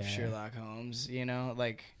idea of Sherlock Holmes. You know,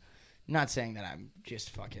 like not saying that I'm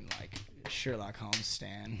just fucking like Sherlock Holmes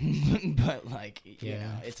stan, but like you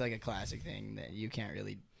know, it's like a classic thing that you can't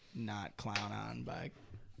really not clown on by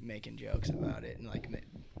making jokes about it and like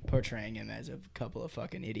portraying him as a couple of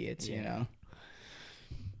fucking idiots, you know.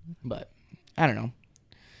 But I don't know.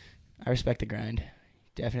 I respect the grind.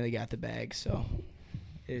 Definitely got the bag, so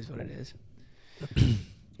it is what it is.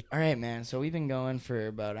 All right, man. So we've been going for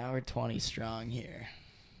about hour 20 strong here.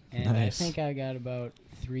 And nice. I think I got about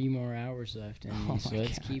 3 more hours left in me, so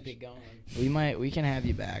let's keep it going. We can have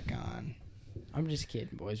you back on. I'm just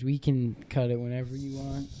kidding, boys. We can cut it whenever you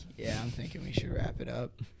want. Yeah, I'm thinking we should wrap it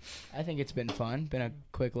up. I think it's been fun. Been a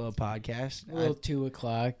quick little podcast. A little 2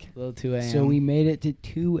 o'clock. A little 2 a.m. So we made it to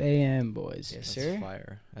 2 a.m., boys. Yes, That's sir.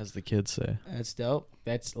 fire, as the kids say. That's dope.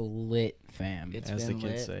 That's lit, fam. It's as been the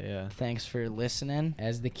kids lit. say, yeah. Thanks for listening.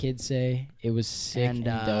 As the kids say, it was sick and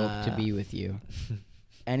dope to be with you.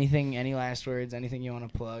 Any last words? Anything you want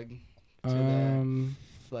to plug to the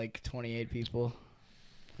like 28 people?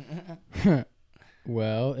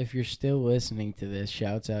 Well, if you're still listening to this,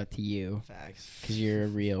 shouts out to you. Facts. Because you're a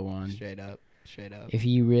real one. Straight up. If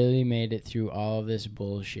you really made it through all of this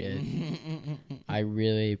bullshit, I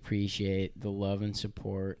really appreciate the love and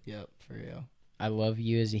support. Yep, for real. I love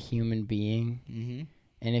you as a human being. Mm-hmm.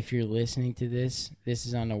 And if you're listening to this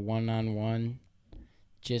is on a one-on-one,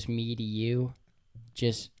 just me to you,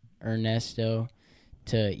 just Ernesto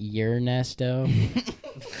to your Nesto.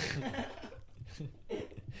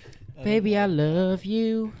 Baby, I love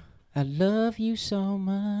you. I love you so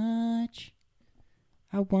much.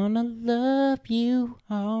 I wanna love you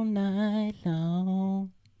all night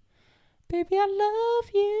long. Baby, I love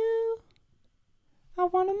you. I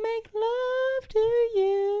wanna make love to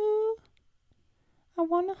you. I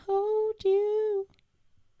wanna hold you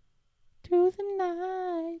through the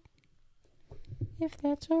night, if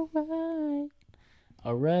that's alright.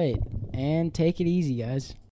 Alright, and take it easy, guys.